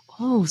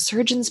 oh,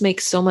 surgeons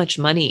make so much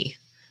money.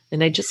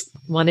 And I just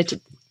wanted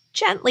to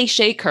gently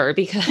shake her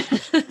because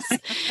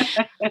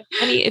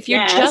if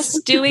you're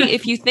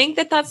if you think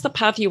that that's the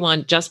path you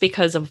want just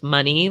because of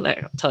money,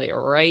 I'll tell you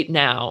right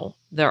now,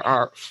 there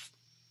are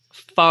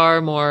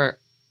far more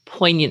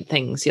poignant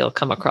things you'll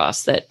come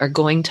across that are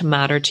going to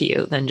matter to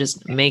you than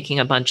just making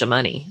a bunch of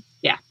money.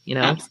 Yeah,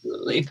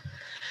 absolutely.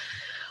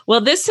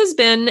 Well, this has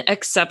been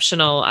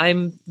exceptional.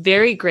 I'm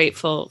very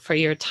grateful for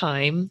your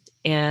time,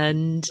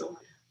 and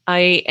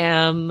I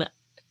am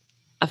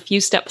a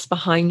few steps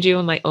behind you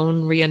in my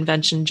own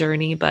reinvention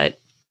journey, but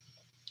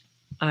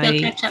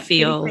I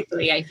feel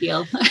quickly.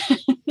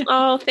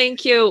 Oh,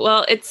 thank you.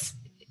 Well, it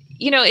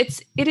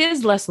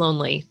is less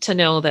lonely to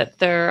know that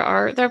there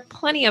are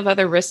plenty of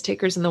other risk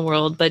takers in the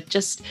world, but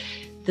just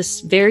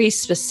this very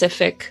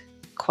specific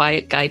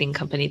quiet guiding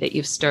company that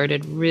you've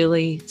started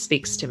really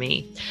speaks to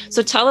me.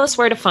 So tell us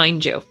where to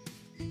find you.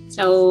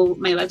 So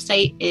my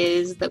website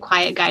is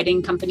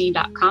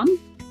thequietguidingcompany.com.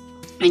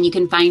 And you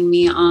can find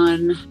me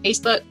on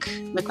Facebook,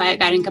 The Quiet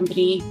Guiding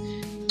Company,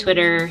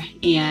 Twitter,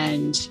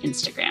 and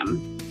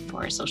Instagram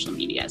for social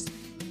medias.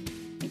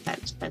 I think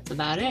that's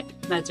about it.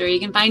 That's where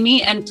you can find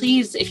me. And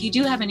please, if you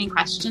do have any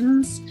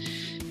questions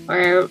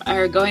or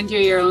are going through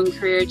your own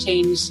career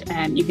change,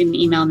 you can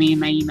email me.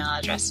 My email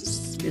address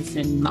is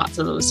in lots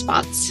of those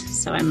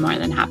spots. So I'm more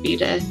than happy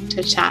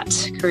to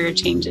chat career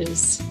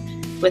changes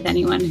with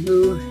anyone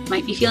who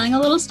might be feeling a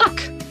little stuck.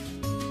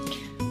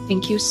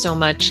 Thank you so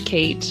much,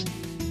 Kate.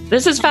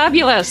 This is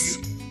fabulous.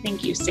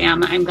 Thank you,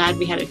 Sam. I'm glad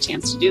we had a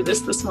chance to do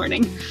this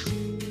morning.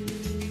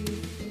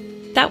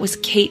 That was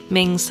Kate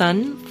Ming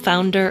Sun,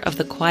 founder of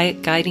The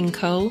Quiet Guiding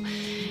Co.,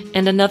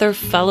 and another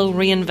fellow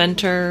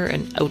reinventor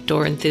and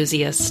outdoor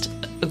enthusiast,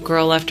 a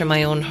girl after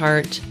my own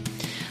heart.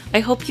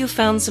 I hope you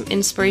found some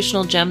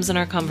inspirational gems in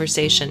our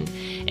conversation.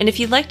 And if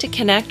you'd like to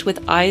connect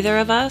with either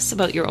of us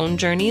about your own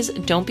journeys,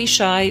 don't be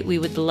shy. We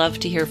would love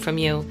to hear from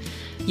you.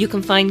 You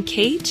can find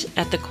Kate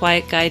at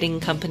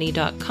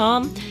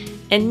thequietguidingcompany.com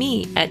and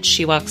me at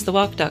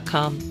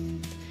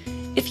shewalksthewalk.com.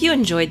 If you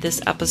enjoyed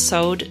this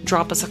episode,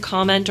 drop us a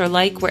comment or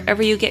like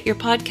wherever you get your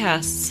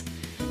podcasts.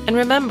 And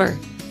remember,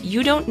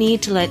 you don't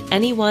need to let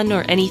anyone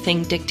or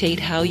anything dictate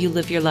how you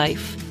live your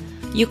life.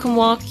 You can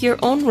walk your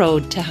own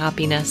road to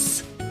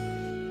happiness.